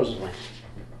Eddie Rose's land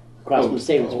across from the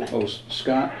Stevens Bank. Oh,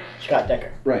 Scott? Scott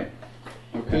Decker. Right.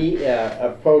 Okay. He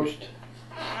approached,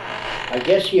 I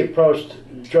guess he approached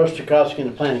Joe Strakowski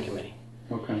and the planning committee.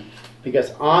 Okay.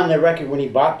 Because on the record when he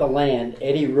bought the land,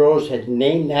 Eddie Rose had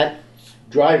named that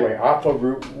driveway off of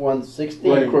Route 116.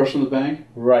 Right across from the bank?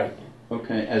 Right.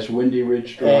 Okay, as Windy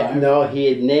Ridge Drive? No, he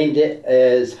had named it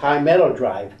as High Meadow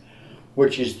Drive,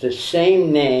 which is the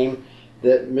same name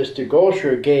that Mr.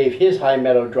 Gosher gave his High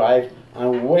Meadow Drive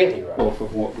on Whately Road. Off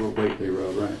of Whately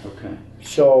Road, right, okay.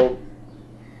 So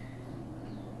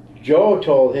Joe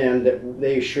told him that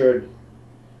they should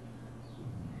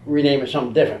rename it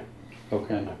something different.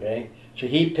 Okay. Okay, so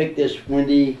he picked this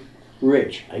Windy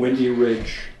Ridge. Windy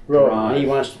Ridge Road, Drive. and he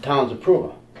wants the town's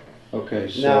approval. Okay,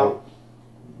 so Now,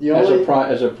 the as only a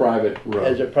private road.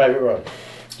 as a private road.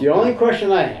 The only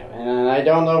question I have, and I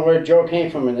don't know where Joe came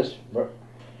from in this, but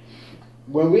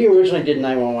when we originally did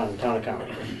 911 in town of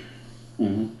Conway,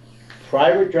 Mhm.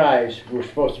 private drives were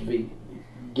supposed to be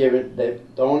given. The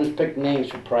owners picked names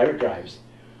for private drives.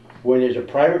 When there's a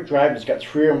private drive that's got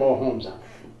 3 or more homes on it,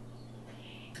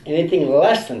 anything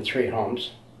less than 3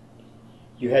 homes,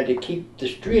 you had to keep the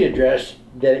street address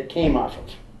that it came off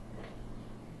of.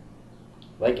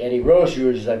 Like Eddie Rose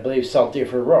uses, I believe, South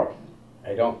Deerfield Road.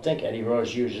 I don't think Eddie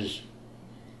Rose uses,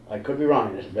 I could be wrong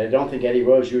on this, but I don't think Eddie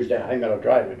Rose used that High Meadow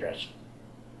Drive address.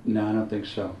 No, I don't think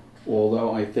so.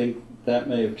 Although I think that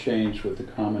may have changed with the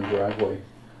common driveway,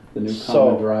 the new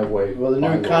common driveway. Well, the new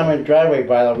bylaw. common driveway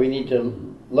bylaw, we need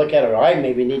to look at it, or I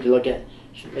maybe need to look at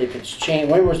if it's changed.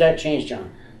 When was that changed,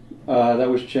 John? That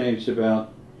was changed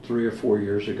about 3 or 4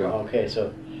 years ago. Okay,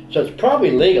 so it's probably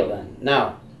legal then.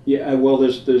 Now, Yeah, well,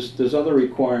 there's other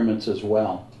requirements as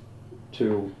well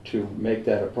to make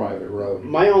that a private road.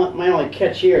 my only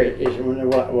catch here is what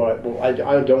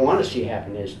I don't want to see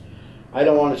happen is I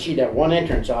don't want to see that one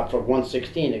entrance off of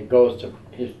 116 that goes to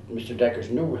Mr. Decker's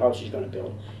new house he's going to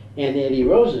build, and Eddie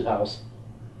Rose's house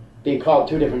being called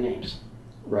 2 different names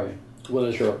Right.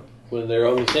 Sure. When they're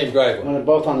on the same driveway. when they're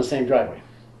both on the same driveway.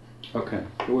 Okay.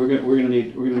 We're gonna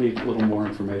need a little more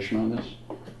information on this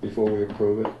before we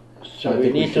approve it. So I we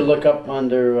think we need to should- look up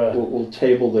under. We'll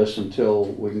table this until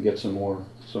we can get some more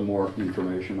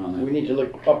information on that. We need to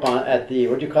look up on at the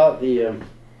what do you call it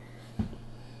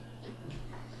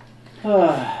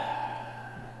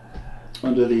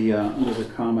Under the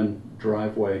common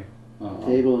driveway.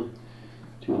 table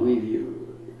to uh,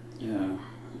 review. Yeah,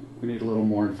 we need a little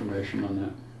more information on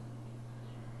that.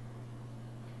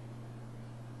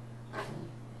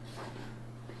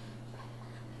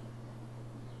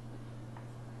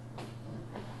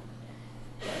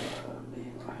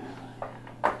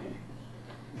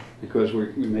 Because we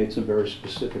made some very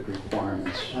specific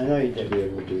requirements I know you to did. be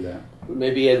able to do that.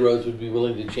 Maybe Ed Rhodes would be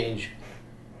willing to change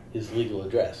his legal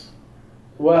address.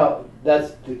 Well,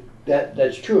 that's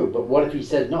true. But what if he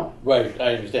says no? Right,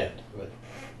 I understand. But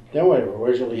Then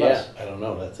where's the leave yeah, us? I don't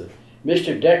know. That's it.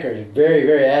 Mr. Decker is very,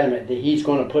 very adamant that he's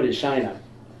going to put his sign up.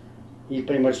 He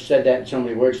pretty much said that in so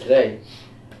many words today,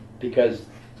 because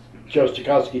Joe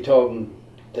Strakowski told him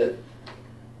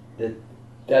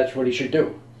that's what he should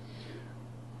do.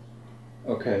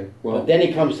 Okay, well, But then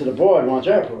he comes to the board and wants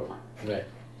our approval. Right.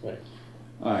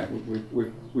 all right,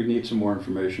 we need some more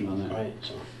information on that. Right.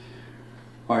 So.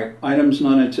 All right, items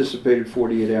not anticipated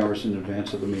 48 hours in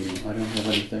advance of the meeting. I don't have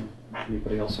anything.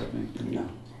 Anybody else have anything? No.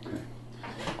 Okay.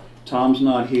 Tom's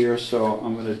not here, so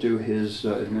I'm going to do his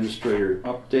administrator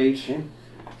update. Okay.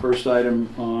 First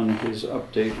item on his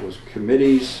update was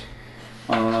committees.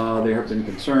 There have been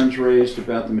concerns raised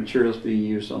about the materials being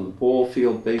used on the ball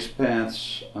field base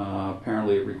paths.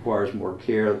 Apparently it requires more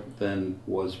care than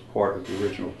was part of the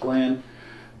original plan.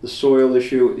 The soil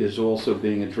issue is also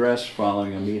being addressed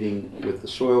following a meeting with the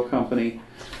soil company.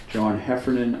 John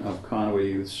Heffernan of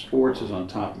Conway Youth Sports is on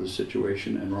top of the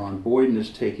situation, and Ron Boyden is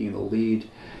taking the lead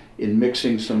in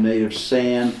mixing some native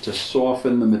sand to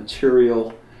soften the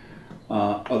material.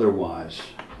 Otherwise,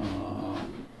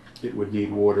 it would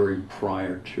need watering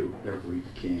prior to every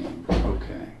game.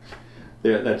 Okay,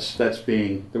 there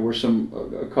were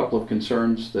a couple of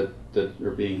concerns that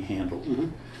are being handled. Mm-hmm.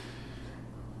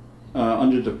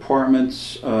 Under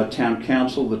departments, town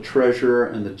council, the treasurer,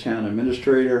 and the town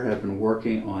administrator have been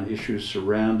working on issues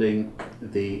surrounding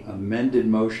the amended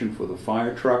motion for the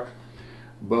fire truck.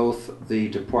 Both the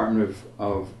Department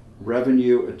of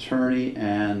Revenue attorney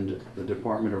and the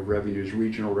Department of Revenue's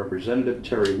regional representative,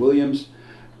 Terry Williams,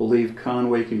 believe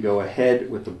Conway can go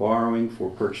ahead with the borrowing for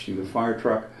purchasing the fire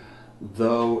truck,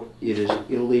 though it is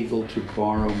illegal to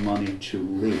borrow money to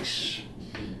lease.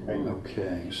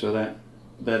 Okay, so that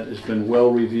has been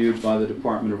well reviewed by the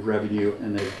Department of Revenue,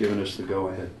 and they've given us the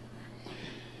go-ahead.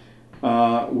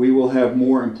 We will have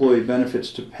more employee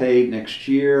benefits to pay next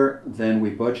year than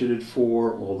we budgeted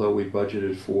for, although we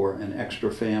budgeted for an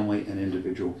extra family and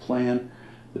individual plan.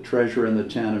 The treasurer and the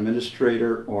town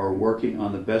administrator are working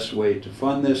on the best way to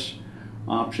fund this.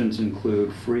 Options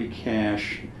include free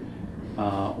cash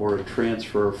or a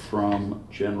transfer from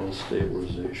general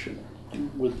stabilization.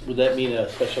 Would that mean a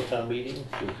special town meeting?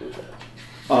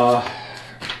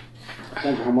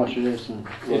 Depends on how much it is.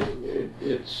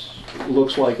 It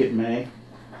looks like it may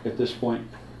at this point,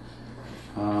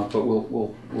 but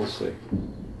we'll see.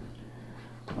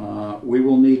 We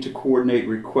will need to coordinate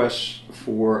requests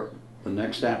for the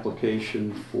next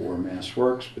application for Mass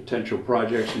Works. Potential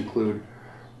projects include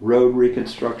road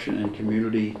reconstruction and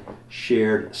community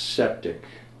shared septic.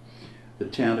 The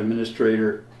town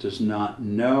administrator does not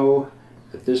know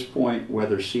at this point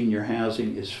whether senior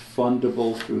housing is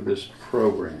fundable through this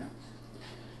program.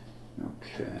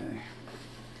 Okay.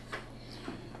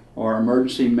 Our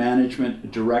emergency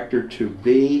management director to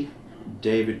be,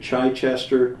 David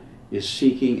Chichester, is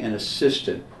seeking an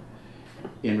assistant.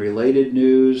 In related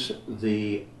news,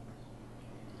 the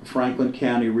Franklin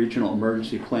County Regional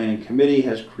Emergency Planning Committee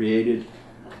has created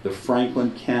the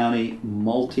Franklin County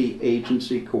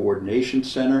Multi-Agency Coordination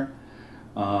Center,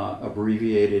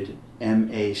 abbreviated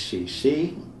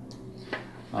MACC.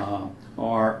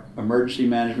 Our emergency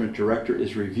management director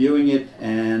is reviewing it,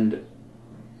 and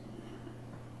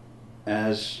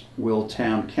as will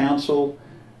town council,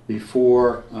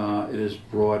 before it is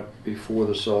brought before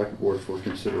the select board for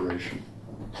consideration.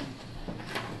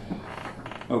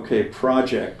 Okay,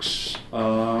 projects.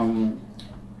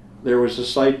 There was a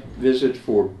site visit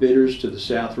for bidders to the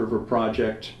South River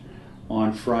project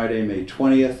on Friday, May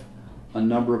 20th. A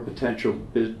number of potential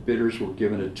bidders were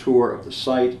given a tour of the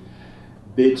site.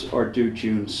 Bids are due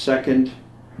June 2nd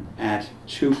at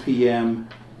 2 p.m.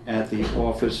 at the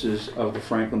offices of the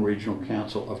Franklin Regional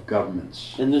Council of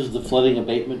Governments. And this is the flooding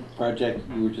abatement project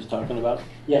you were just talking about?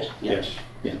 Yes. Yes.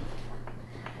 Yeah.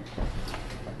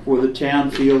 For the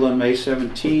town field on May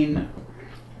 17,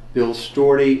 Bill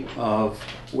Storty of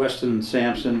Weston and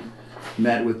Sampson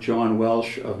met with John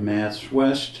Welsh of Mass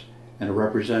West and a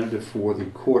representative for the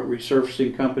court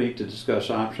resurfacing company to discuss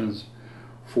options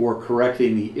for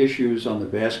correcting the issues on the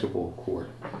basketball court.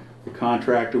 The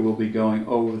contractor will be going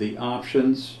over the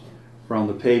options from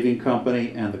the paving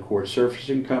company and the court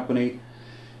surfacing company,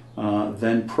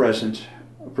 then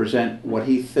present what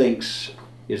he thinks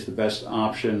is the best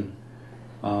option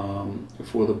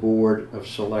for the Board of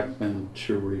Selectmen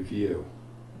to review.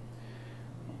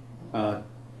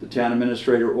 The town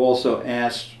administrator also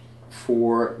asked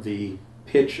for the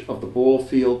pitch of the ball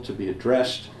field to be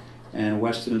addressed, and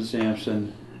Weston and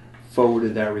Sampson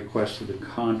forwarded that request to the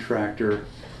contractor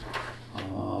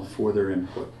for their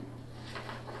input.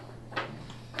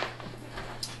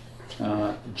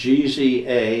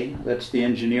 GZA, that's the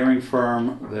engineering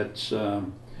firm that's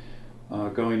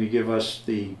going to give us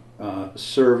the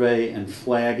survey and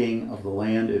flagging of the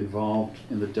land involved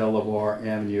in the Delaware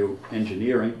Avenue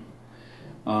engineering.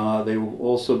 They will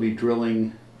also be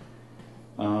drilling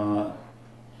to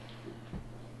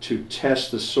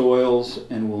test the soils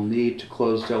and will need to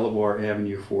close Delaware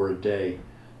Avenue for a day.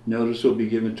 Notice will be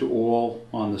given to all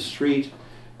on the street,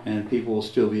 and people will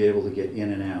still be able to get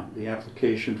in and out. The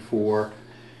application for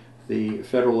the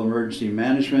Federal Emergency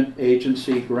Management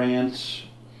Agency grants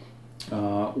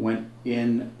went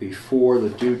in before the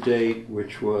due date,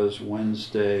 which was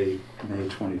Wednesday, May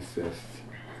 25th.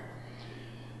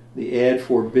 The ad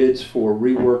for bids for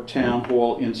rework town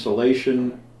hall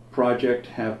insulation project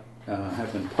have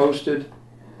been posted,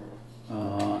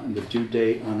 and the due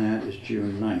date on that is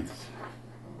June 9th.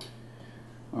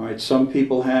 All right, some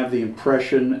people have the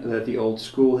impression that the old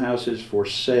schoolhouse is for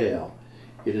sale.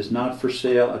 It is not for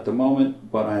sale at the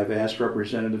moment, but I have asked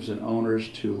representatives and owners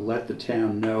to let the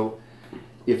town know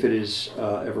if it is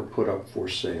ever put up for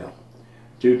sale.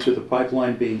 Due to the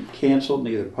pipeline being canceled,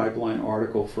 neither pipeline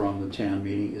article from the town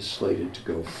meeting is slated to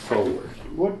go forward.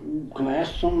 What, can I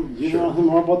ask some, do you Sure. know anything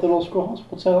more about that old schoolhouse?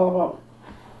 What's that all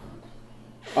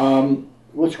about?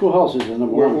 What schoolhouse is in the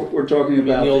We're, one? we're talking You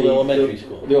mean about the old elementary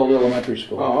school? The old elementary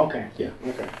school. Oh, okay. Yeah.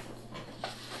 Okay.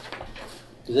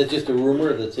 Is that just a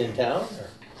rumor that's in town?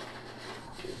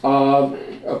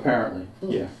 Apparently,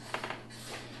 yeah.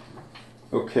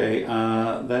 Okay,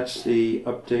 that's the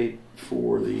update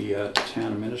for the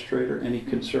town administrator. Any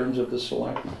concerns of the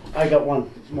selectmen? I got one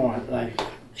more, and I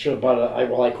should have brought it,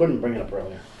 well, I couldn't bring it up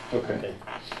earlier. Okay.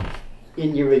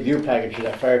 In your review package of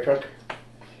that fire truck?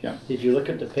 Yeah. Did you look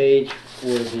at the page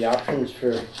where the options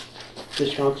for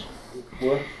discounts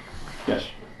were? Yes.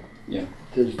 Yeah.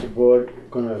 Is the board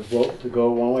gonna vote to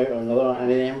go one way or another on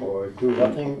any of them, or do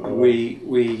nothing? Or?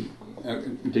 We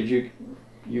did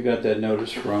you got that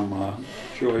notice from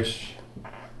Joyce?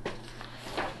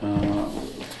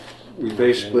 We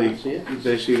basically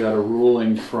got a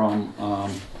ruling from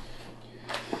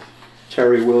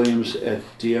Terry Williams at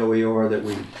DOER that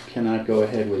we cannot go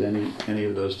ahead with any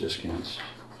of those discounts.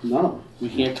 No. We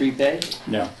can't prepay?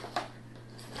 No.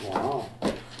 Wow.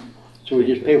 So we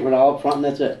just pay for it all up front and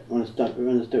that's it, when it's done,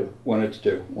 when it's due? When it's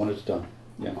due, when it's done.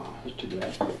 Yeah, Wow, that's too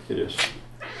bad. it is.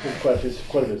 Quite a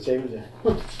bit of savings there.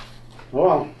 Oh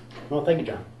well, well, thank you,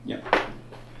 John. Yeah.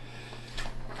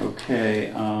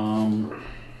 Okay,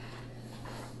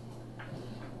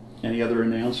 any other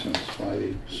announcements by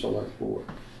the select board?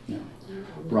 No.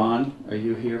 Ron, are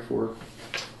you here for?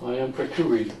 I am for two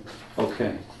reasons.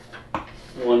 Okay,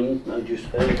 One, I just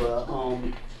have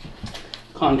a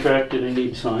contract that I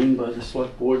need signed by the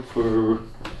select board for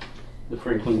the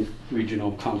Franklin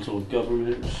Regional Council of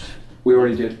Governments. we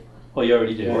already did. Oh, you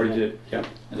already did? Already did, yeah,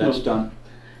 and that's done.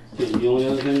 The only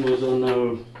other thing was on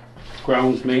the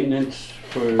grounds maintenance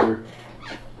for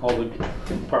all the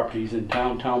properties in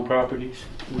town properties.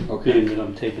 Okay. Being that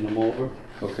I'm taking them over.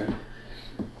 Okay,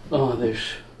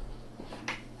 There's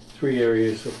three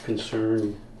areas of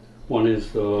concern. One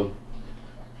is the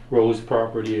Rose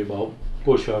property about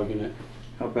bush hogging it.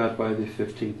 how about by the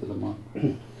 15th of the month,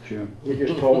 June? We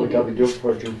just told we got to do it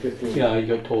for June 15th. Yeah, I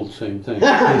got told the same thing.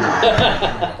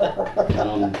 How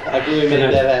can we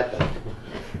make that happen?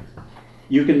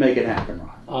 You can make it happen, Ron.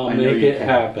 I'll I know make you it can.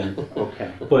 happen.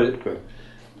 Okay, But good.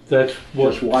 that's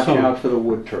what Just watch out for the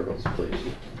wood turtles,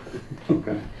 please.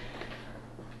 Okay,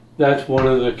 that's one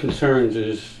of the concerns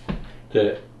is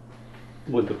that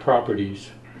with the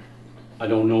properties, I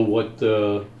don't know what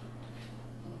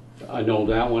I know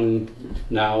that one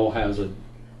now has a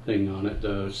thing on it.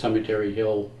 The Cemetery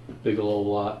Hill Bigelow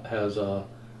lot has a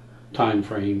time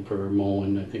frame for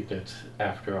mowing. I think that's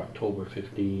after October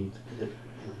 15th.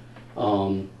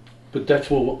 But that's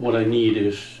what I need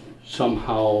is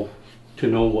somehow to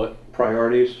know what.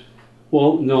 priorities?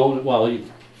 Well, no, well,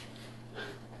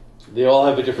 They all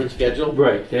have a different schedule?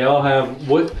 right. They all have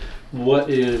what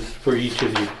is for each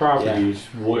of these properties.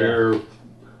 Where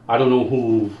I don't know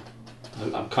who.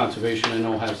 Conservation I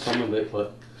know has some of it,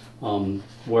 but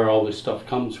where all this stuff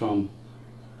comes from.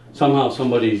 Somehow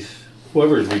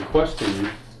whoever's requesting,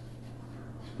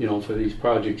 for these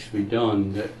projects to be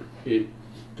done, that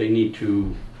they need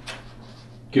to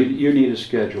give You need a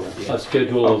schedule. a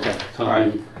schedule Okay, of all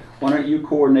right. time. Why don't you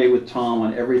coordinate with Tom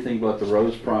on everything but the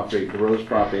Rose property? The Rose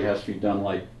property has to be done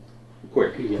like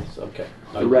quick. Yes, okay.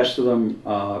 The rest of them,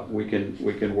 we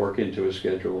can work into a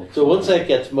schedule. So once that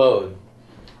gets mowed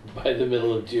by the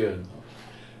middle of June,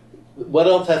 what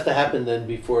else has to happen then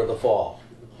before the fall?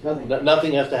 Nothing.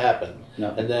 Nothing has to happen.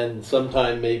 Nothing. And then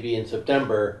sometime maybe in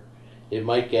September, it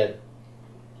might get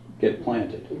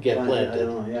Planted. I planted.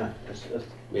 don't know, yeah.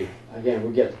 Maybe. Again,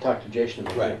 we get to talk to Jason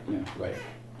about Right, it. Yeah. right.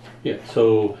 Yeah,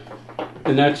 so,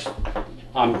 and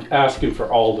I'm asking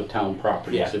for all the town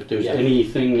properties. Yeah, If there's yeah.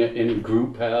 anything that any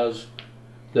group has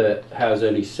that has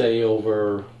any say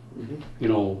over,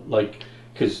 like,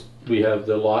 because we have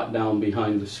the lot down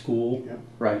behind the school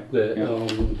Right. that,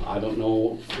 Yeah. I don't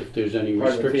know if there's any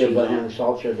Part of the restrictions field behind on. the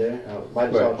salt shed there, by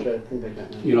the Right. salt shed, things like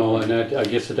that. And I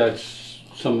guess that's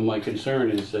some of my concern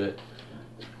is that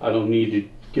I don't need to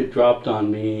get dropped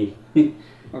on me.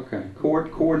 Okay.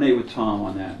 Coordinate with Tom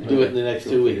on that. Do it in the next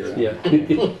 2 weeks. Figure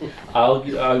it out.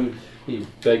 Yeah. He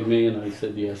begged me and I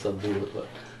said, yes, I'll do it. But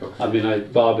Okay. I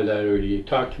mean, Bob had already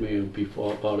talked to me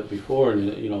about it before,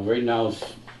 and right now it's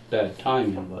bad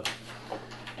timing, but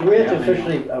Do we have to Yeah, I know.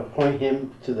 officially appoint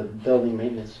him to the building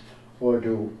maintenance, or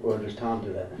does Tom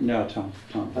do that? No, Tom.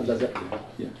 Does it?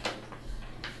 Yeah.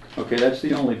 Okay, that's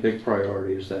the only big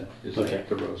priority is Okay.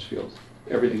 the Rose Field.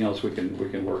 Everything else we can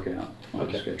work out on the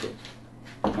Okay. schedule.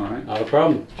 All right. not a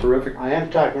problem. Terrific. I am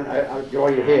talking,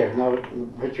 while you're here, now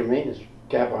put your maintenance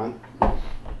cap on.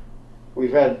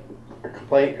 We've had a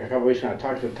complaint a couple weeks ago, I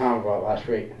talked to Tom about it last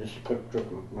week, just a quick,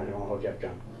 I don't hold you up,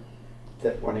 John.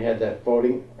 that when they had that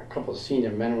voting, a couple of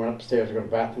senior men went upstairs to go to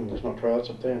the bathroom. There's no toilets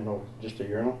up there, no, just a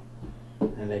urinal.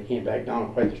 And they came back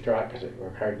down quite distraught because it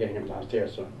worked hard getting them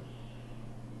downstairs. So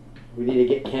we need to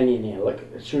get Kenny in here. Look,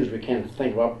 as soon as we can,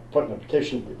 think about putting a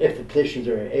petition, if the petitions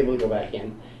are able to go back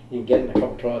in, and getting a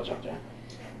couple toilets up there.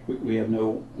 We have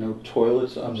no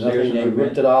toilets upstairs? Nothing, they in the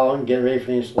ripped it all and get ready for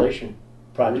the installation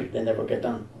project. They never get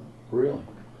done. Really?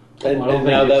 And, I don't and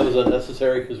now think that was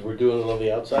unnecessary because we're doing it on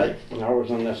the outside? And ours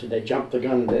was unnecessary. They jumped the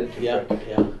gun and did it too Yeah, quick.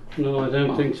 yeah. No, I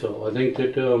don't think so. I think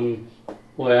that,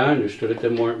 way I understood it,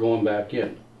 them weren't going back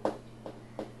in.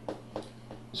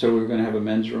 So we're gonna have a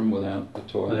men's room without a I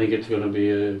toilet? think it's gonna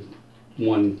be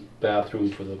one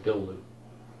bathroom for the building,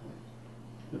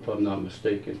 if I'm not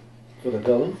mistaken. For the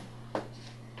building?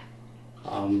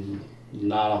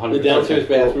 Not The 100%. downstairs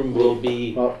bathroom will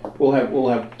be, Well, We'll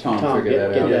have Tom Tom, figure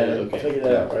that get out. that, Okay. figure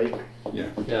that out, right? Yeah.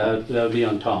 Yeah, that'll be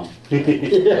on Tom. okay,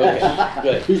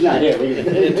 good. He's not here. We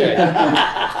That's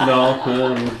right.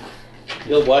 No,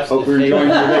 You'll watch Hope this you're tape. enjoying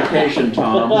your vacation,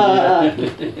 Tom. All You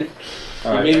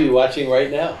right. may be watching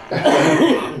right now.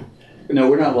 No,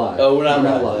 we're not live. Oh, we're not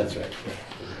live, that's right.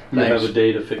 we have Thanks. a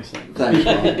day to fix things. Thanks,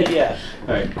 Ron. Yeah,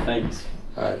 Alright, thanks.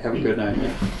 All right, have a good night.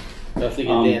 I was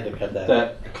thinking Dan to cut that.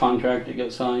 That contract that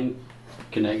got signed,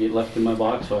 can that get left in my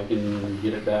box so I can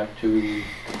get it back to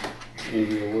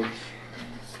Andrea Woods?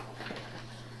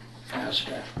 How's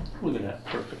that? Look at that,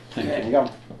 perfect, thank There you. you go.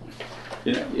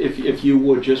 You know, if you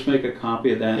would, just make a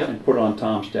copy of that Yep. and put it on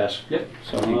Tom's desk. Yep.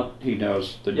 So he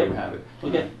knows that you Yep. have it.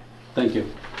 Okay, thank you,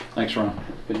 Thanks, Ron.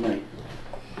 good night.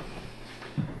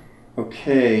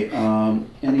 Okay,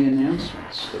 any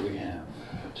announcements that we have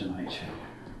tonight?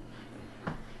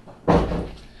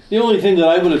 The only thing that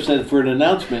I would have said for an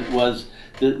announcement was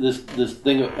this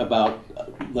thing about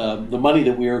the money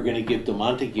that we were going to give to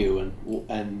Montague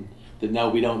and that now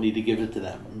we don't need to give it to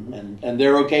them. And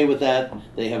they're okay with that.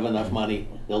 They have enough money.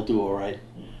 They'll do all right.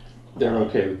 They're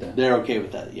okay with that? They're okay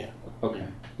with that, yeah. Okay,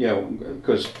 yeah,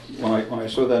 because when I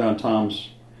saw that on Tom's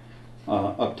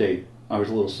update, I was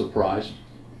a little surprised.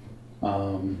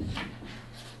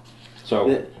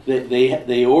 So,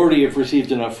 They already have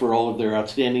received enough for all of their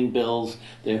outstanding bills.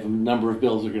 They have a number of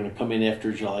bills that are going to come in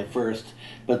after July 1st.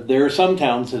 But there are some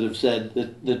towns that have said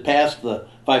that passed the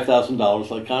 $5,000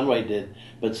 like Conway did,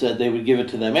 but said they would give it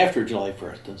to them after July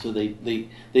 1st. And so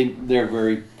they're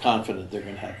very confident they're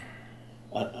going to have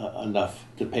enough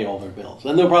to pay all their bills.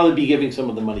 And they'll probably be giving some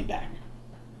of the money back.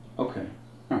 okay,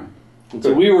 all right. And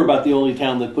so we were about the only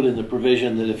town that put in the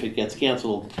provision that if it gets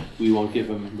canceled, we won't give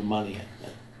them the money.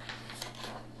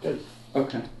 Good.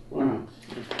 Okay, all right.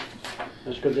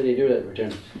 That's good that he do that,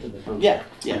 return to the fund. Yeah,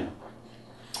 yeah.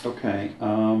 Okay,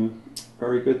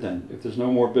 very good then. If there's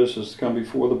no more business to come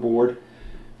before the board,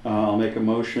 I'll make a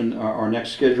motion. Our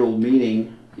next scheduled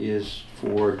meeting is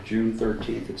for June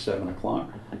 13th at 7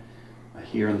 o'clock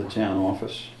here in the town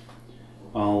office.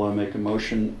 I'll make a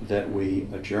motion that we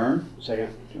adjourn.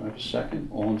 Second. Do I have a second?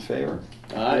 All in favor?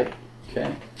 All right.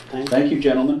 Okay. Thank you. Thank you,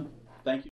 gentlemen. Thank you.